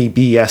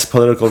 semi-BS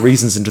political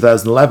reasons in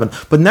 2011,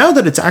 but now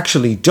that it's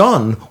actually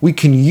done, we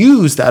can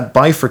use that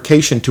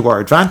bifurcation to our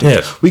advantage.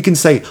 Yes. We can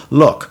say,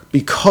 look,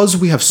 because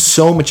we have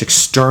so much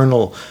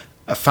external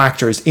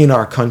factors in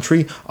our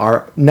country,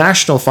 our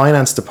national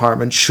finance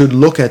department should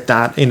look at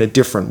that in a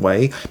different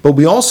way, but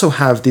we also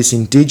have this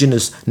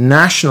indigenous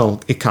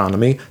national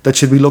economy that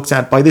should be looked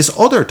at by this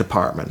other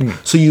department.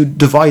 So you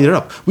divide it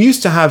up. We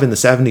used to have in the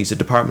 70s a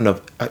department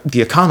of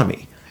the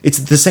economy. It's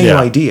the same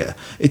idea.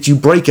 You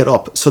break it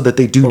up so that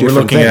they do different things.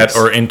 We're looking at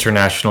our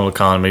international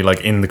economy,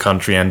 like in the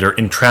country, and our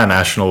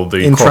intranational,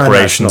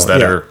 corporations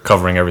that are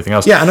covering everything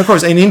else. Yeah, and of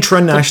course, an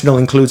intranational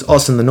includes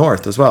us in the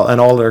north as well, and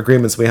all the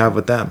agreements we have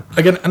with them.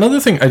 Again, another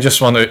thing I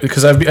just want to,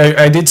 because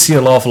I did see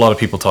an awful lot of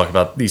people talk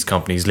about these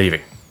companies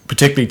leaving,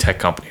 particularly tech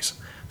companies.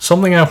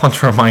 Something I want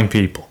to remind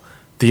people: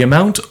 the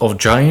amount of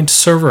giant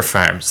server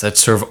farms that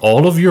serve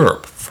all of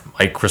Europe, from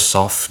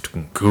Microsoft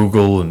and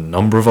Google and a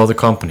number of other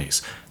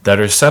companies, that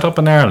are set up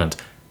in Ireland,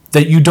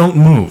 that you don't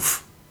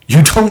move.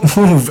 You don't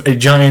move a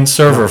giant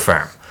server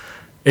farm.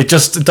 It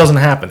doesn't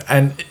happen.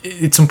 And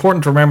it's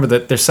important to remember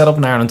that they're set up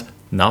in Ireland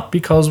not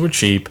because we're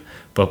cheap,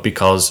 but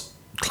because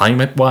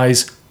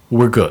climate-wise,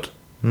 we're good.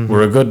 Mm-hmm.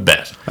 We're a good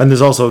bet. And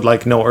there's also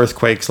like no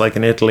earthquakes like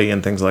in Italy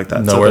and things like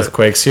that. No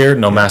earthquakes here,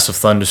 no massive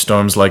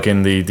thunderstorms like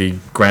in the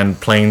Grand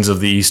Plains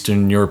of the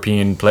Eastern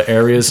European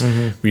areas.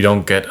 Mm-hmm. We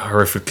don't get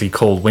horrifically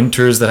cold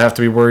winters that have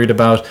to be worried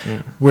about.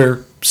 Mm.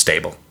 We're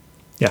stable.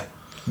 Yeah.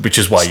 Which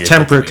is why you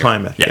temperate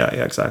climate. Yeah,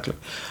 exactly.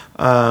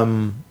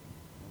 I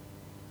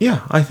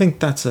think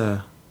that's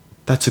a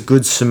that's a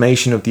good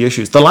summation of the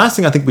issues. The last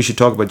thing I think we should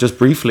talk about just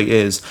briefly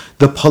is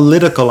the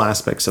political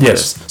aspects of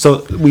this.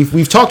 So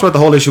we've talked about the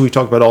whole issue. We've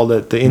talked about all the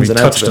ins and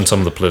outs. We touched on some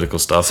of the political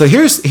stuff. So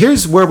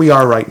here's where we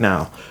are right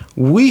now.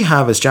 We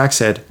have, as Jack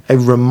said, a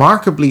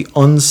remarkably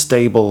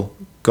unstable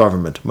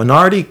government.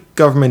 Minority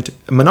government,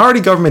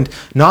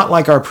 not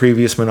like our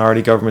previous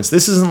minority governments.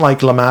 This isn't like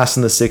Lamass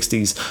in the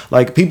 60s.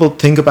 Like people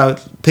think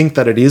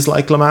that it is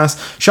like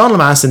Lamass. Sean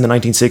Lamass in the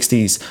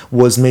 1960s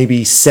was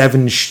maybe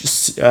 7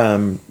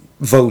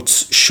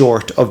 votes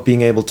short of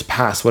being able to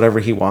pass whatever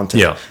he wanted.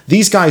 Yeah.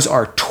 These guys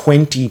are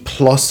 20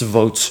 plus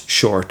votes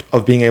short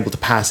of being able to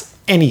pass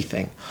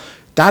anything.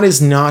 That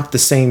is not the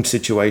same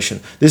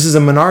situation. This is a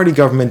minority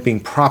government being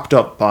propped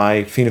up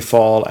by Fianna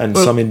Fáil and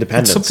some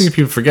independents. Something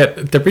people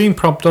forget. They're being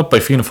propped up by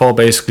Fianna Fáil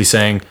basically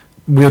saying,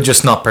 we'll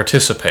just not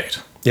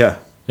participate. Yeah.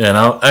 You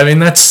know? I mean,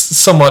 that's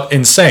somewhat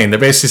insane. They're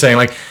basically saying,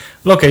 like,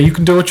 look, you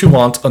can do what you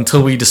want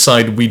until we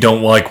decide we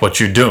don't like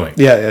what you're doing.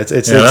 Yeah,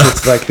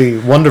 it's like the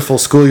wonderful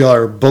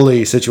schoolyard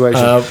bully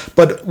situation.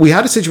 But we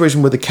had a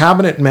situation where the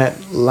cabinet met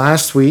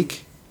this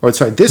week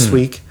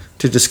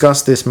to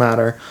discuss this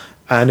matter.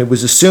 And it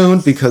was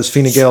assumed, because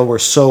Fine Gael were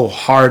so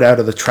hard out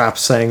of the trap,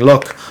 saying,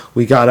 look,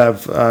 we got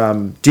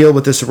to deal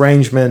with this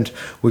arrangement.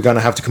 We're going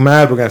to have to come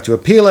out. We're going to have to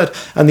appeal it.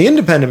 And the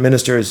independent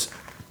ministers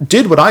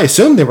did what I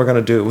assumed they were going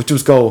to do, which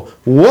was go,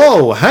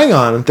 whoa, hang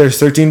on, there's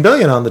 13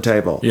 billion on the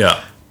table.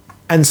 Yeah.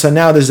 And so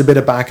now there's a bit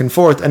of back and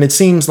forth. And it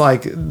seems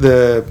like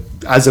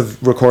as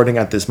of recording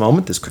at this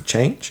moment, this could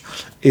change,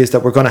 is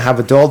that we're going to have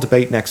a Dáil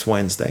debate next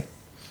Wednesday.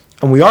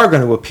 And we are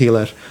going to appeal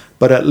it.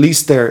 But at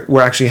least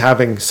we're actually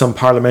having some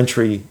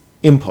parliamentary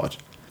input,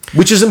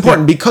 which is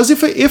important, because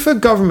if a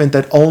government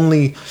that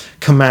only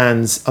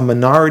commands a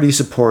minority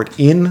support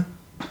in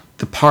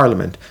the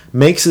parliament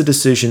makes a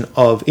decision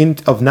of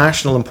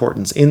national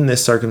importance in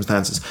this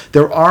circumstances,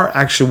 there are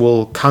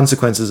actual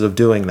consequences of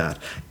doing that.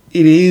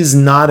 It is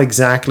not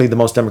exactly the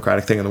most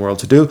democratic thing in the world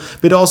to do,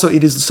 but also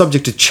it is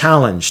subject to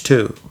challenge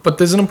too. But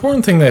there's an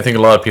important thing that I think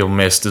a lot of people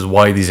missed, is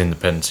why these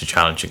independents are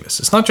challenging this.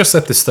 It's not just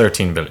that this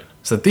 13 billion,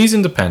 it's that these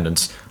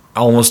independents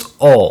almost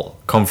all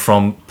come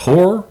from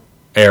poor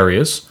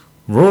areas,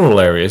 rural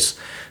areas,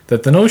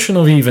 that the notion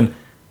of even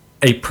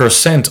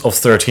 8% of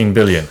 13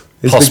 billion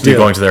possibly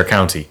going to their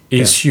county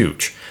is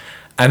huge.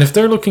 And if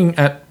they're looking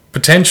at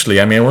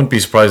potentially, I mean, I wouldn't be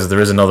surprised if there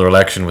is another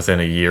election within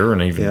a year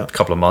and even a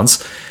couple of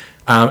months.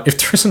 If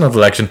there is another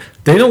election,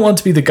 they don't want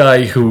to be the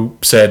guy who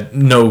said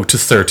no to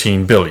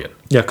 13 billion.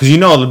 Yeah, because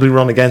it'll be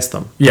run against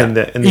them in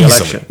the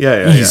election.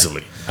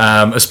 Easily.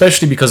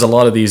 Especially because a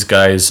lot of these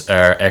guys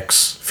are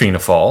ex-Fianna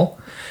Fáil.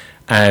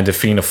 And if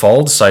Fianna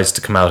Fáil decides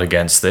to come out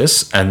against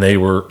this, and they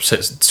were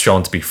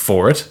shown to be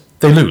for it,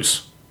 they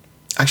lose.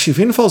 Actually,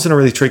 Fianna Fáil's in a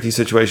really tricky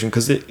situation,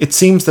 because it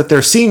seems that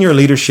their senior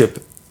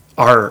leadership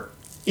are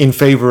in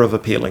favour of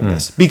appealing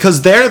this,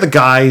 because they're the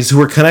guys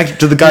who are connected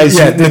to the guys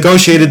who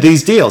negotiated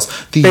these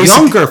deals. The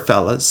younger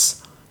fellas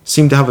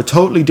seem to have a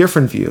totally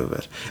different view of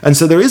it. And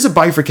so there is a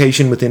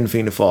bifurcation within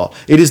Fianna Fáil.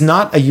 It is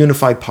not a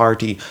unified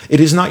party. It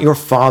is not your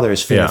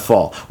father's Fianna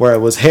Fáil, where it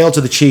was hail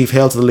to the chief,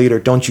 hail to the leader,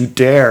 don't you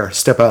dare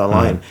step out of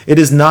line. It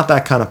is not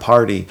that kind of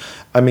party.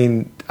 I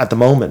mean, at the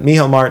moment,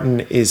 Micheál Martin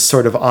is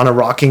sort of on a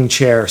rocking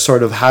chair,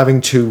 sort of having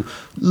to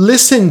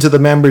listen to the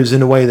members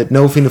in a way that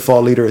no Fianna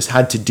Fáil leader has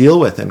had to deal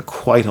with in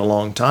quite a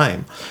long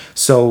time.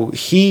 So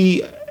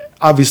he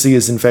obviously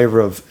is in favour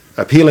of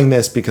appealing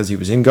this, because he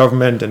was in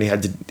government and he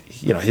had to,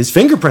 his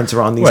fingerprints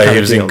are on these kind of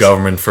deals. He was in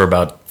government for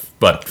about,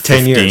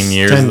 15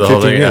 years? 10,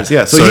 15 years,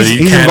 yeah. So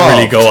you can't involved.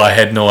 Really go, I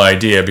had no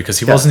idea,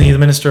 because wasn't he the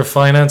Minister of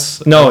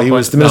Finance? No, he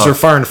was the Minister of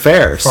Foreign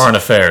Affairs. Foreign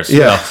Affairs,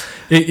 yeah.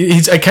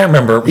 I can't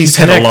remember. He's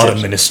had a lot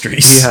of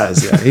ministries. He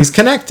has, yeah. He's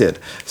connected.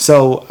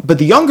 So, but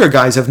the younger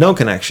guys have no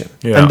connection.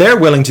 Yeah. And they're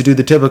willing to do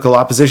the typical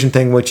opposition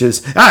thing, which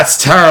is, that's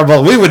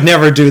terrible, we would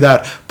never do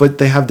that. But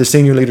they have the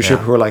senior leadership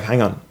who are like,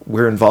 hang on,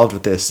 we're involved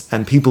with this.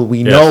 And people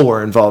we know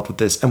are involved with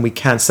this, and we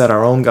can't set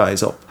our own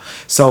guys up.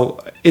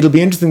 So it'll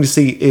be interesting to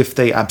see if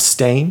they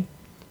abstain.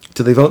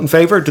 Do they vote in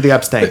favour? Do they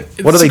abstain?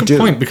 What do they do? It's a good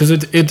point, because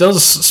it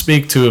does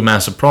speak to a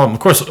massive problem.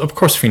 Of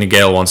course, Fine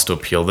Gael wants to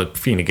appeal. That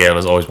Fine Gael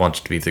has always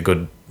wanted to be the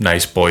good,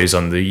 nice boys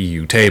on the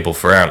EU table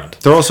for Ireland.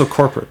 They're also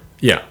corporate.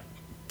 Yeah,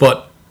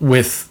 but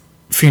with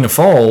Fianna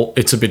Fáil,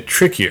 it's a bit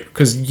trickier,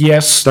 because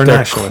yes,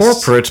 they're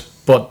corporate,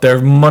 but they're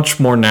much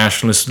more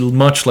nationalist,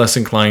 much less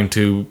inclined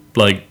to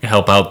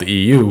help out the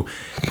EU.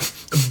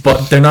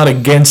 But they're not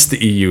against the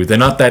EU. They're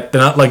not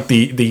like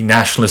the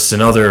nationalists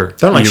in other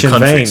they're like EU Sinn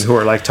countries Féin, who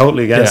are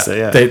totally against it.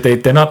 Yeah,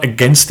 they're not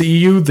against the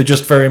EU. They're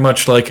just very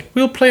much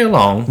we'll play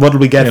along. What do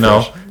we get?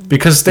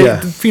 Because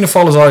Fianna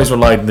Fáil has always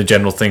relied on the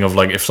general thing of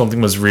if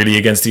something was really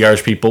against the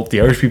Irish people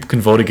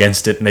can vote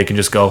against it, and they can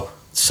just go,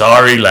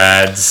 sorry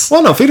lads.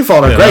 Well, no, Fianna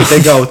Fáil are great.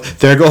 They go,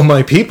 there go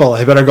my people,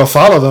 I better go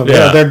follow them.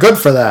 Yeah, they're good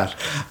for that.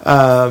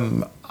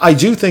 I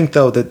do think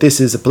though that this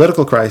is a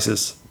political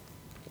crisis,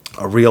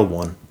 a real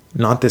one.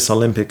 Not this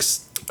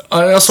Olympics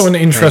Also an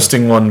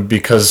interesting one,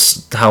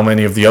 because how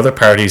many of the other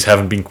parties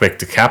haven't been quick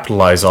to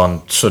capitalize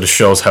on sort of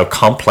shows how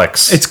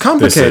complex it's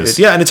complicated. this is.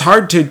 Yeah, and it's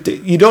hard to,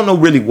 you don't know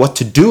really what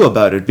to do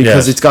about it,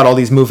 because Yes. it's got all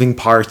these moving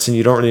parts and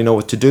you don't really know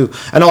what to do.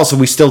 And also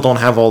we still don't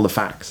have all the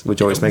facts,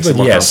 which always makes it But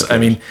more yes, complicated.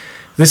 I mean,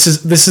 this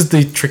is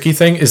the tricky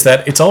thing, is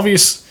that it's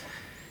obvious.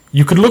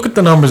 You could look at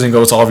the numbers and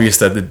go, it's obvious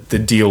that the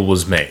deal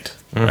was made,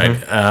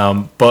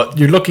 right? But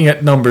you're looking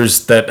at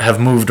numbers that have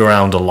moved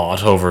around a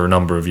lot over a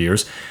number of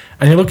years,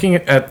 and you're looking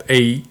at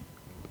a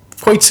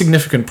quite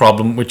significant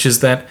problem, which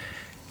is that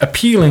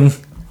appealing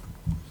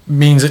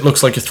means it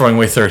looks like you're throwing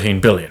away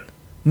 13 billion.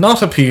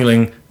 Not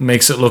appealing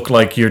makes it look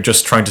like you're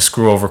just trying to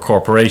screw over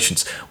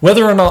corporations.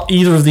 Whether or not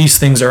either of these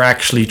things are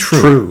actually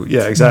true,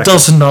 Yeah, exactly.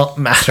 does not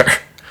matter.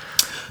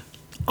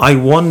 I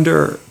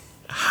wonder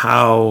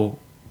how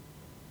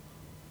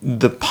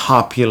the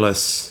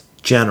populace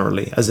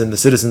generally, as in the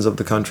citizens of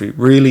the country,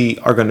 really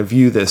are going to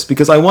view this,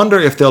 because I wonder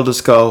if they'll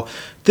just go,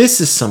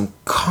 this is some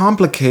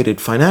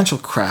complicated financial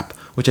crap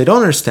which I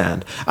don't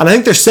understand, and I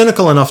think they're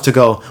cynical enough to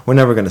go, we're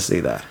never going to see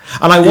that.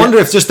 And I wonder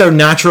if just their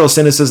natural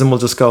cynicism will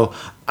just go,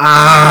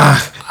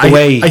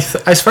 away.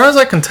 As far as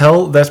I can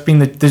tell, there's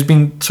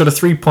been sort of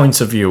 3 points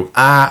of view.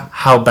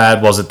 How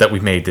bad was it that we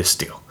made this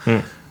deal?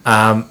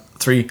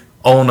 3,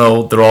 oh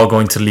no, they're all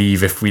going to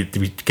leave if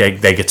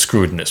they get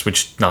screwed in this,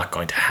 which is not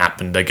going to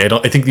happen. Like,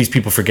 I think these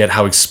people forget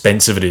how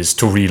expensive it is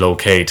to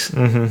relocate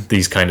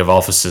these kind of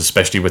offices,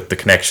 especially with the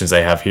connections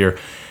they have here.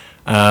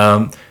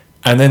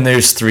 And then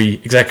there's 3,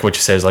 exactly what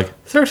you said, is like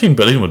 13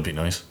 billion would be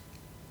nice,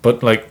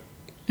 but like,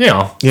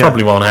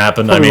 probably won't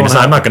happen.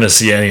 I'm not going to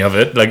see any of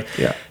it. Like,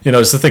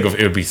 it's the thing of,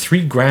 it would be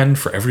 $3,000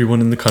 for everyone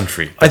in the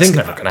country. That's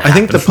never going to happen. I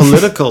think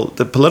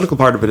the political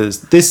part of it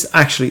is, this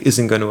actually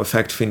isn't going to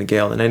affect Fine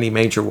Gael in any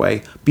major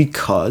way,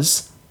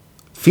 because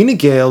Fine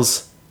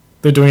Gael's,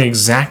 they're doing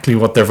exactly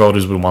what their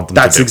voters would want them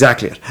to do. that's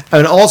exactly it.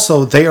 And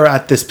also, they are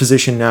at this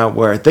position now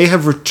where they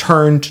have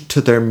returned to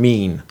their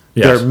mean.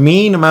 Yes. Their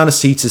mean amount of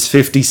seats is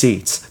 50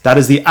 seats. That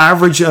is the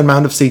average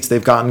amount of seats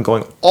they've gotten,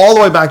 going all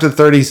the way back to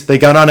the 30s. They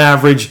got on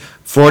average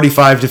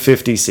 45 to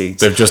 50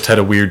 seats. They've just had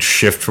a weird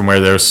shift from where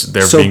they're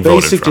being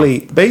voted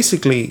from.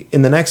 Basically,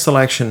 in the next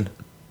election,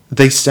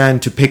 they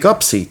stand to pick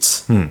up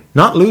seats,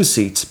 not lose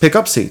seats, pick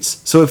up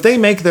seats. So if they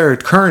make their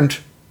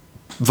current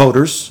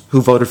voters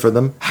who voted for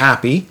them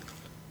happy,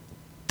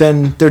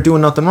 then they're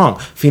doing nothing wrong.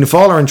 Fianna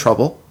Fáil are in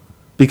trouble,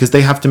 because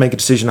they have to make a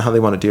decision on how they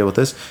want to deal with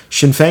this.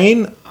 Sinn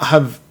Féin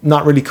have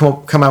not really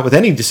come out with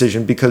any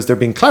decision, because they're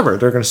being clever.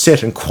 They're going to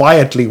sit and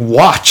quietly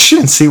watch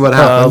and see what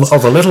happens.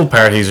 The little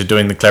parties are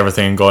doing the clever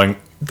thing and going,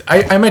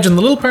 I imagine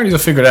the little parties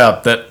have figured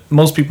out that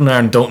most people in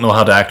Ireland don't know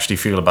how to actually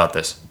feel about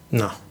this.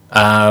 No.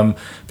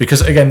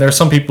 Because, again, there are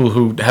some people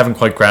who haven't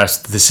quite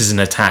grasped this is an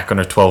attack on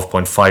a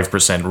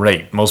 12.5%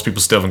 rate. Most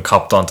people still haven't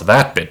copped onto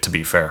that bit, to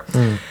be fair.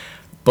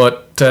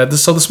 But so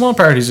the small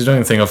parties are doing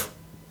the thing of,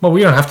 well,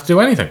 we don't have to do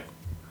anything.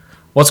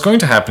 What's going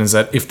to happen is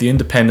that if the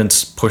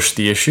independents push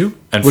the issue,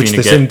 and Which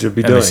they seem to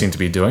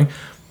be doing,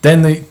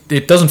 then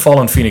it doesn't fall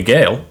on Fine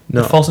Gael.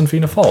 No. It falls on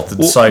Fianna Fáil to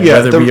decide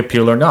whether we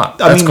appeal or not.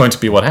 That's going to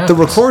be what happens.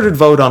 The recorded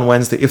vote on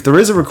Wednesday, if there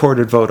is a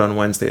recorded vote on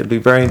Wednesday, it'll be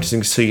very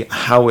interesting to see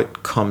how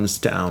it comes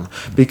down.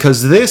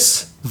 Because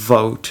this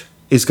vote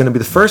is going to be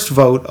the first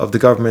vote of the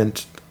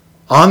government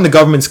on the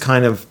government's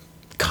kind of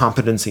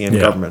competency in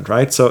government,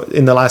 right? So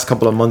in the last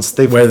couple of months,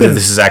 whether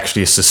this is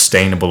actually a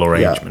sustainable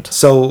arrangement. Yeah.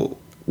 So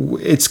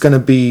it's going to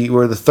be,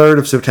 we're the 3rd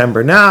of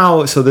September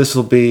now, so this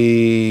will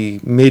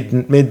be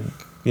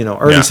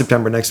early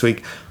September next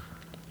week.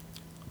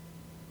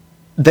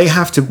 They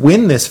have to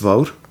win this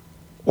vote,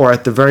 or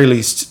at the very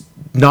least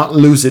not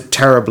lose it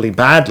terribly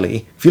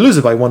badly. If you lose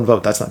it by 1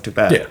 vote, that's not too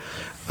bad.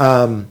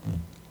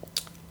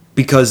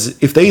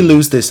 Because if they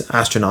lose this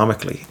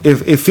astronomically,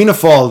 if Fianna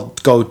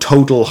Fáil go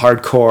total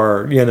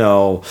hardcore,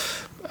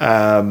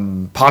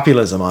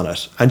 populism on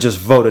it and just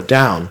vote it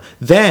down,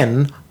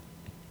 then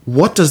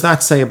what does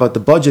that say about the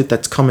budget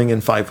that's coming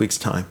in 5 weeks'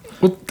 time?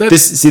 Well,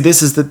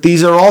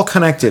 these are all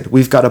connected.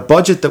 We've got a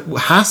budget that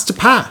has to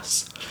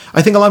pass.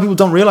 I think a lot of people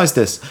don't realize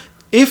this.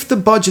 If the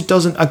budget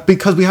doesn't,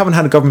 because we haven't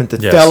had a government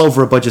that fell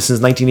over a budget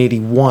since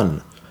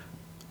 1981.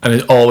 And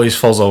it always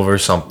falls over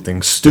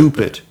something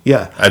stupid.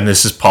 Yeah. And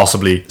this is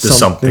possibly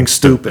something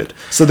stupid.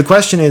 So the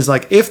question is,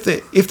 like, if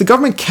the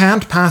government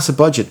can't pass a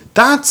budget,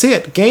 that's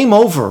it. Game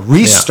over.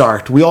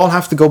 Restart. We all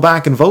have to go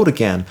back and vote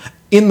again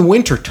in the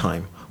winter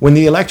time, when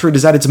the electorate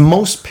is at its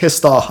most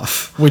pissed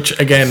off. Which,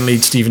 again,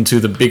 leads even to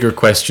the bigger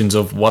questions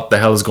of what the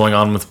hell is going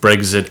on with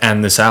Brexit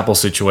and this Apple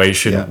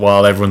situation,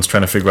 while everyone's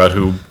trying to figure out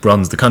who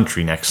runs the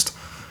country next.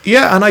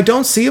 Yeah, and I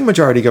don't see a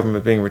majority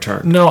government being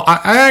returned. No,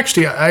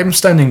 I'm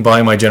standing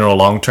by my general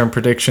long-term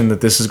prediction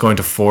that this is going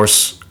to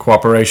force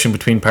cooperation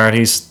between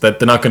parties, that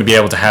they're not going to be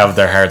able to have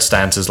their hard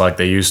stances like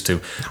they used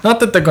to.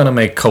 Not that they're going to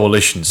make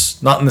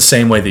coalitions, not in the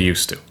same way they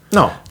used to.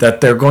 No.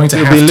 That they're going to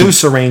It'll have be to...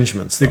 loose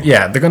arrangements. Though.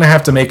 Yeah, they're going to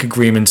have to make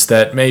agreements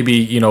that maybe,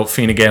 you know,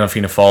 Fianna Gael and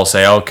Fianna Fáil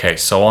say, okay,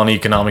 so on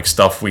economic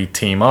stuff we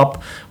team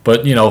up,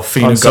 but, you know,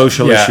 on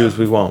social issues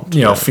we won't.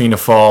 You know, Fianna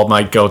Fáil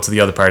might go to the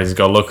other parties and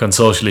go, look, on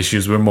social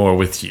issues we're more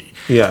with you.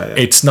 Yeah.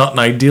 It's not an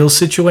ideal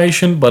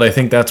situation, but I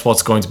think that's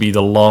what's going to be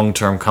the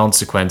long-term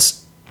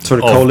consequence.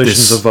 Sort of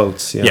coalitions of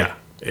votes. Yeah. Yeah.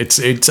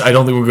 It's. I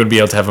don't think we're going to be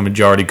able to have a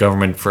majority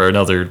government for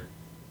another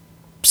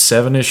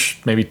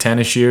 7-ish, maybe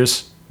 10-ish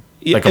years.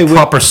 Like a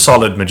proper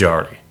solid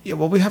majority. Yeah,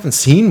 well, we haven't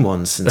seen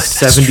one since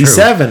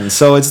 77,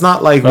 so it's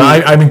not like...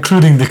 Well, I'm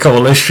including the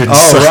coalition.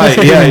 Oh, so right,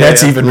 yeah,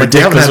 that's yeah. even like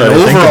ridiculous. We haven't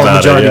had an overall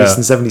majority it, yeah.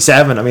 since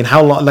 77. I mean,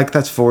 how long... Like,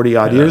 that's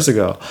 40-odd years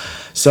ago.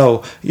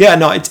 So, yeah,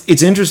 no,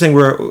 it's interesting.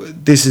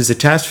 This is a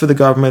test for the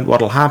government.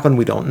 What'll happen,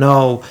 we don't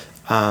know.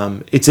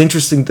 It's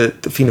interesting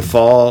that the Fianna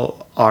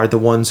Fáil are the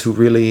ones who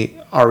really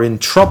are in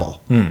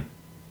trouble.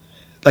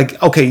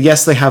 Like, okay,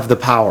 yes, they have the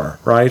power,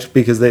 right?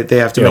 Because they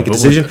have to make a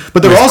decision.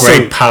 But they're also...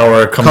 great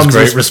power comes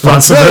great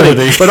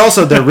responsibility. But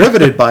also they're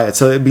riveted by it.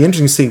 So it'd be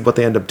interesting to see what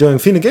they end up doing.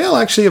 Fine Gael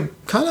actually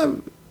kind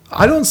of...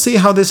 I don't see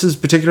how this is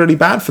particularly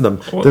bad for them.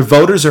 Their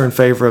voters are in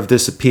favour of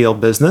this appeal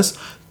business.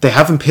 They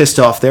haven't pissed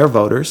off their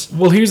voters.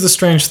 Well, here's the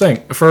strange thing.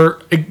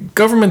 For a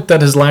government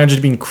that has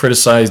largely been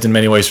criticised in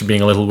many ways for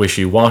being a little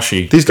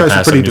wishy-washy... These guys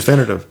are pretty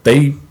definitive.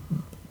 The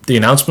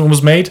announcement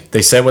was made.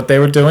 They said what they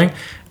were doing.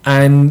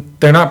 And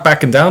they're not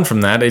backing down from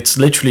that. It's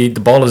literally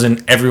the ball is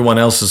in everyone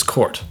else's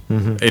court.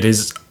 It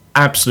is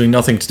absolutely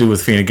nothing to do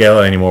with Fine Gael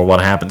anymore. What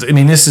happens? I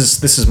mean, this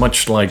is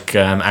much like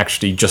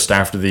actually just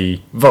after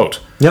the vote.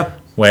 Yep.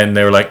 When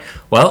they were like,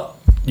 "Well,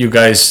 you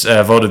guys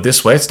voted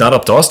this way. It's not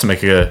up to us to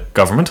make a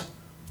government.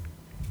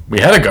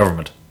 We had a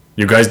government.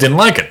 You guys didn't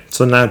like it.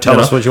 So now tell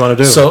us what you want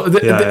to do." So,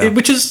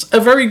 which is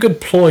a very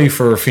good ploy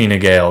for Fine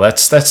Gael.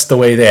 That's the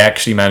way they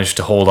actually managed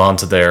to hold on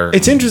to their...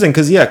 It's interesting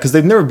because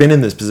they've never been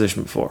in this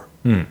position before.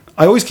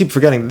 I always keep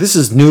forgetting this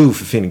is new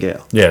for Fine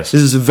Gael. Yes.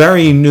 This is a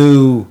very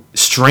new,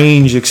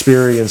 strange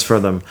experience for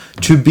them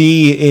to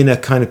be in a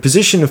kind of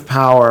position of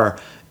power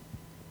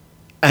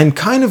and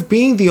kind of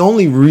being the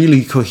only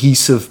really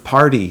cohesive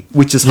party,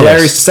 which is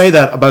hilarious to say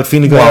that about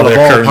Fine Gael. While of they're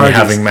all currently parties,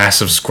 having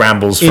massive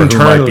scrambles for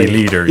internally, who might be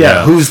leader.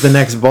 Yeah, who's the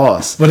next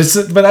boss? But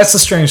that's the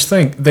strange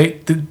thing.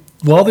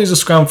 While there's a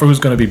scramble for who's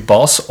going to be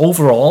boss,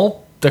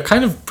 overall, they're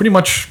kind of pretty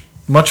much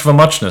of a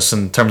muchness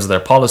in terms of their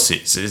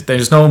policies.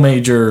 There's no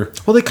major...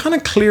 Well, they kind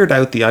of cleared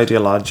out the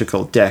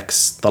ideological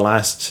decks the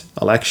last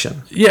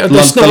election. Yeah, the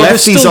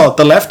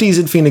lefties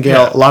in Fine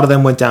Gael, a lot of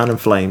them went down in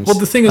flames. Well,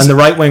 the thing is, and the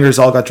right wingers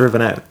all got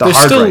driven out.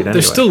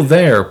 They're still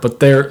there, but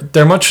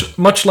they're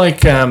much like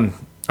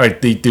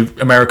the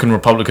American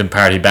Republican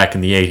Party back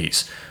in the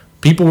 80s.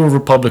 People were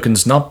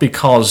Republicans not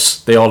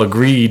because they all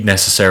agreed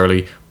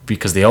necessarily,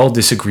 because they all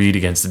disagreed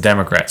against the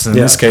Democrats. And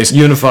in this case,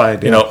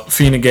 unified. You know,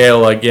 Fine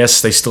Gael, yes,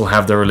 they still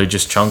have their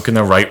religious chunk and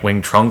their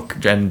right-wing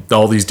trunk and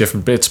all these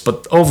different bits,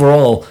 but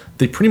overall,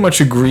 they pretty much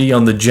agree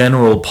on the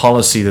general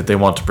policy that they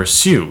want to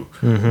pursue,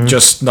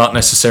 just not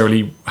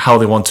necessarily how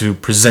they want to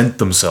present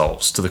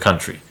themselves to the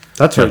country.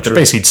 That's right. They're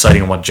basically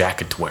deciding on what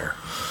jacket to wear.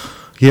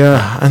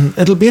 Yeah, and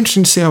it'll be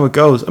interesting to see how it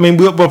goes. I mean,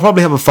 we'll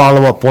probably have a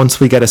follow-up once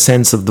we get a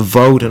sense of the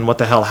vote and what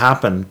the hell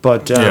happened,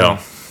 but...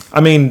 I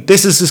mean,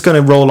 this is just going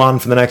to roll on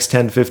for the next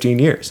 10 to 15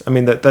 years. I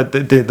mean,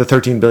 the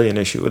 13 billion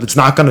issue. It's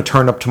not going to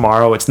turn up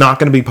tomorrow. It's not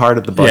going to be part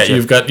of the budget.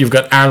 Yeah, you've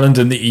got Ireland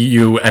and the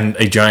EU and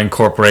a giant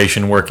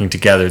corporation working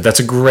together. That's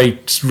a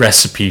great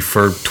recipe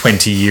for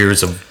 20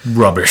 years of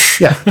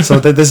rubbish. Yeah, so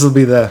this will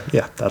be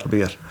that'll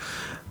be it.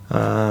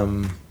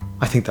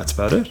 I think that's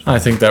about it. I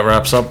think that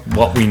wraps up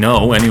what we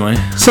know anyway.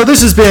 So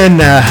this has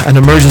been an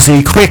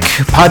emergency quick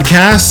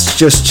podcast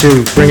just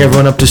to bring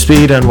everyone up to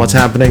speed on what's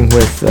happening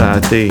with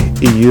the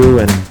EU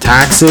and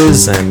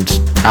taxes and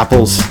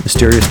Apple's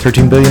mysterious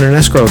 13 billion in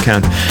escrow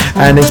account.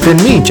 And it's been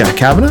me, Jack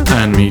Kavanagh.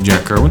 And me,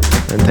 Jack Kerwin.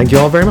 And thank you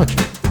all very much.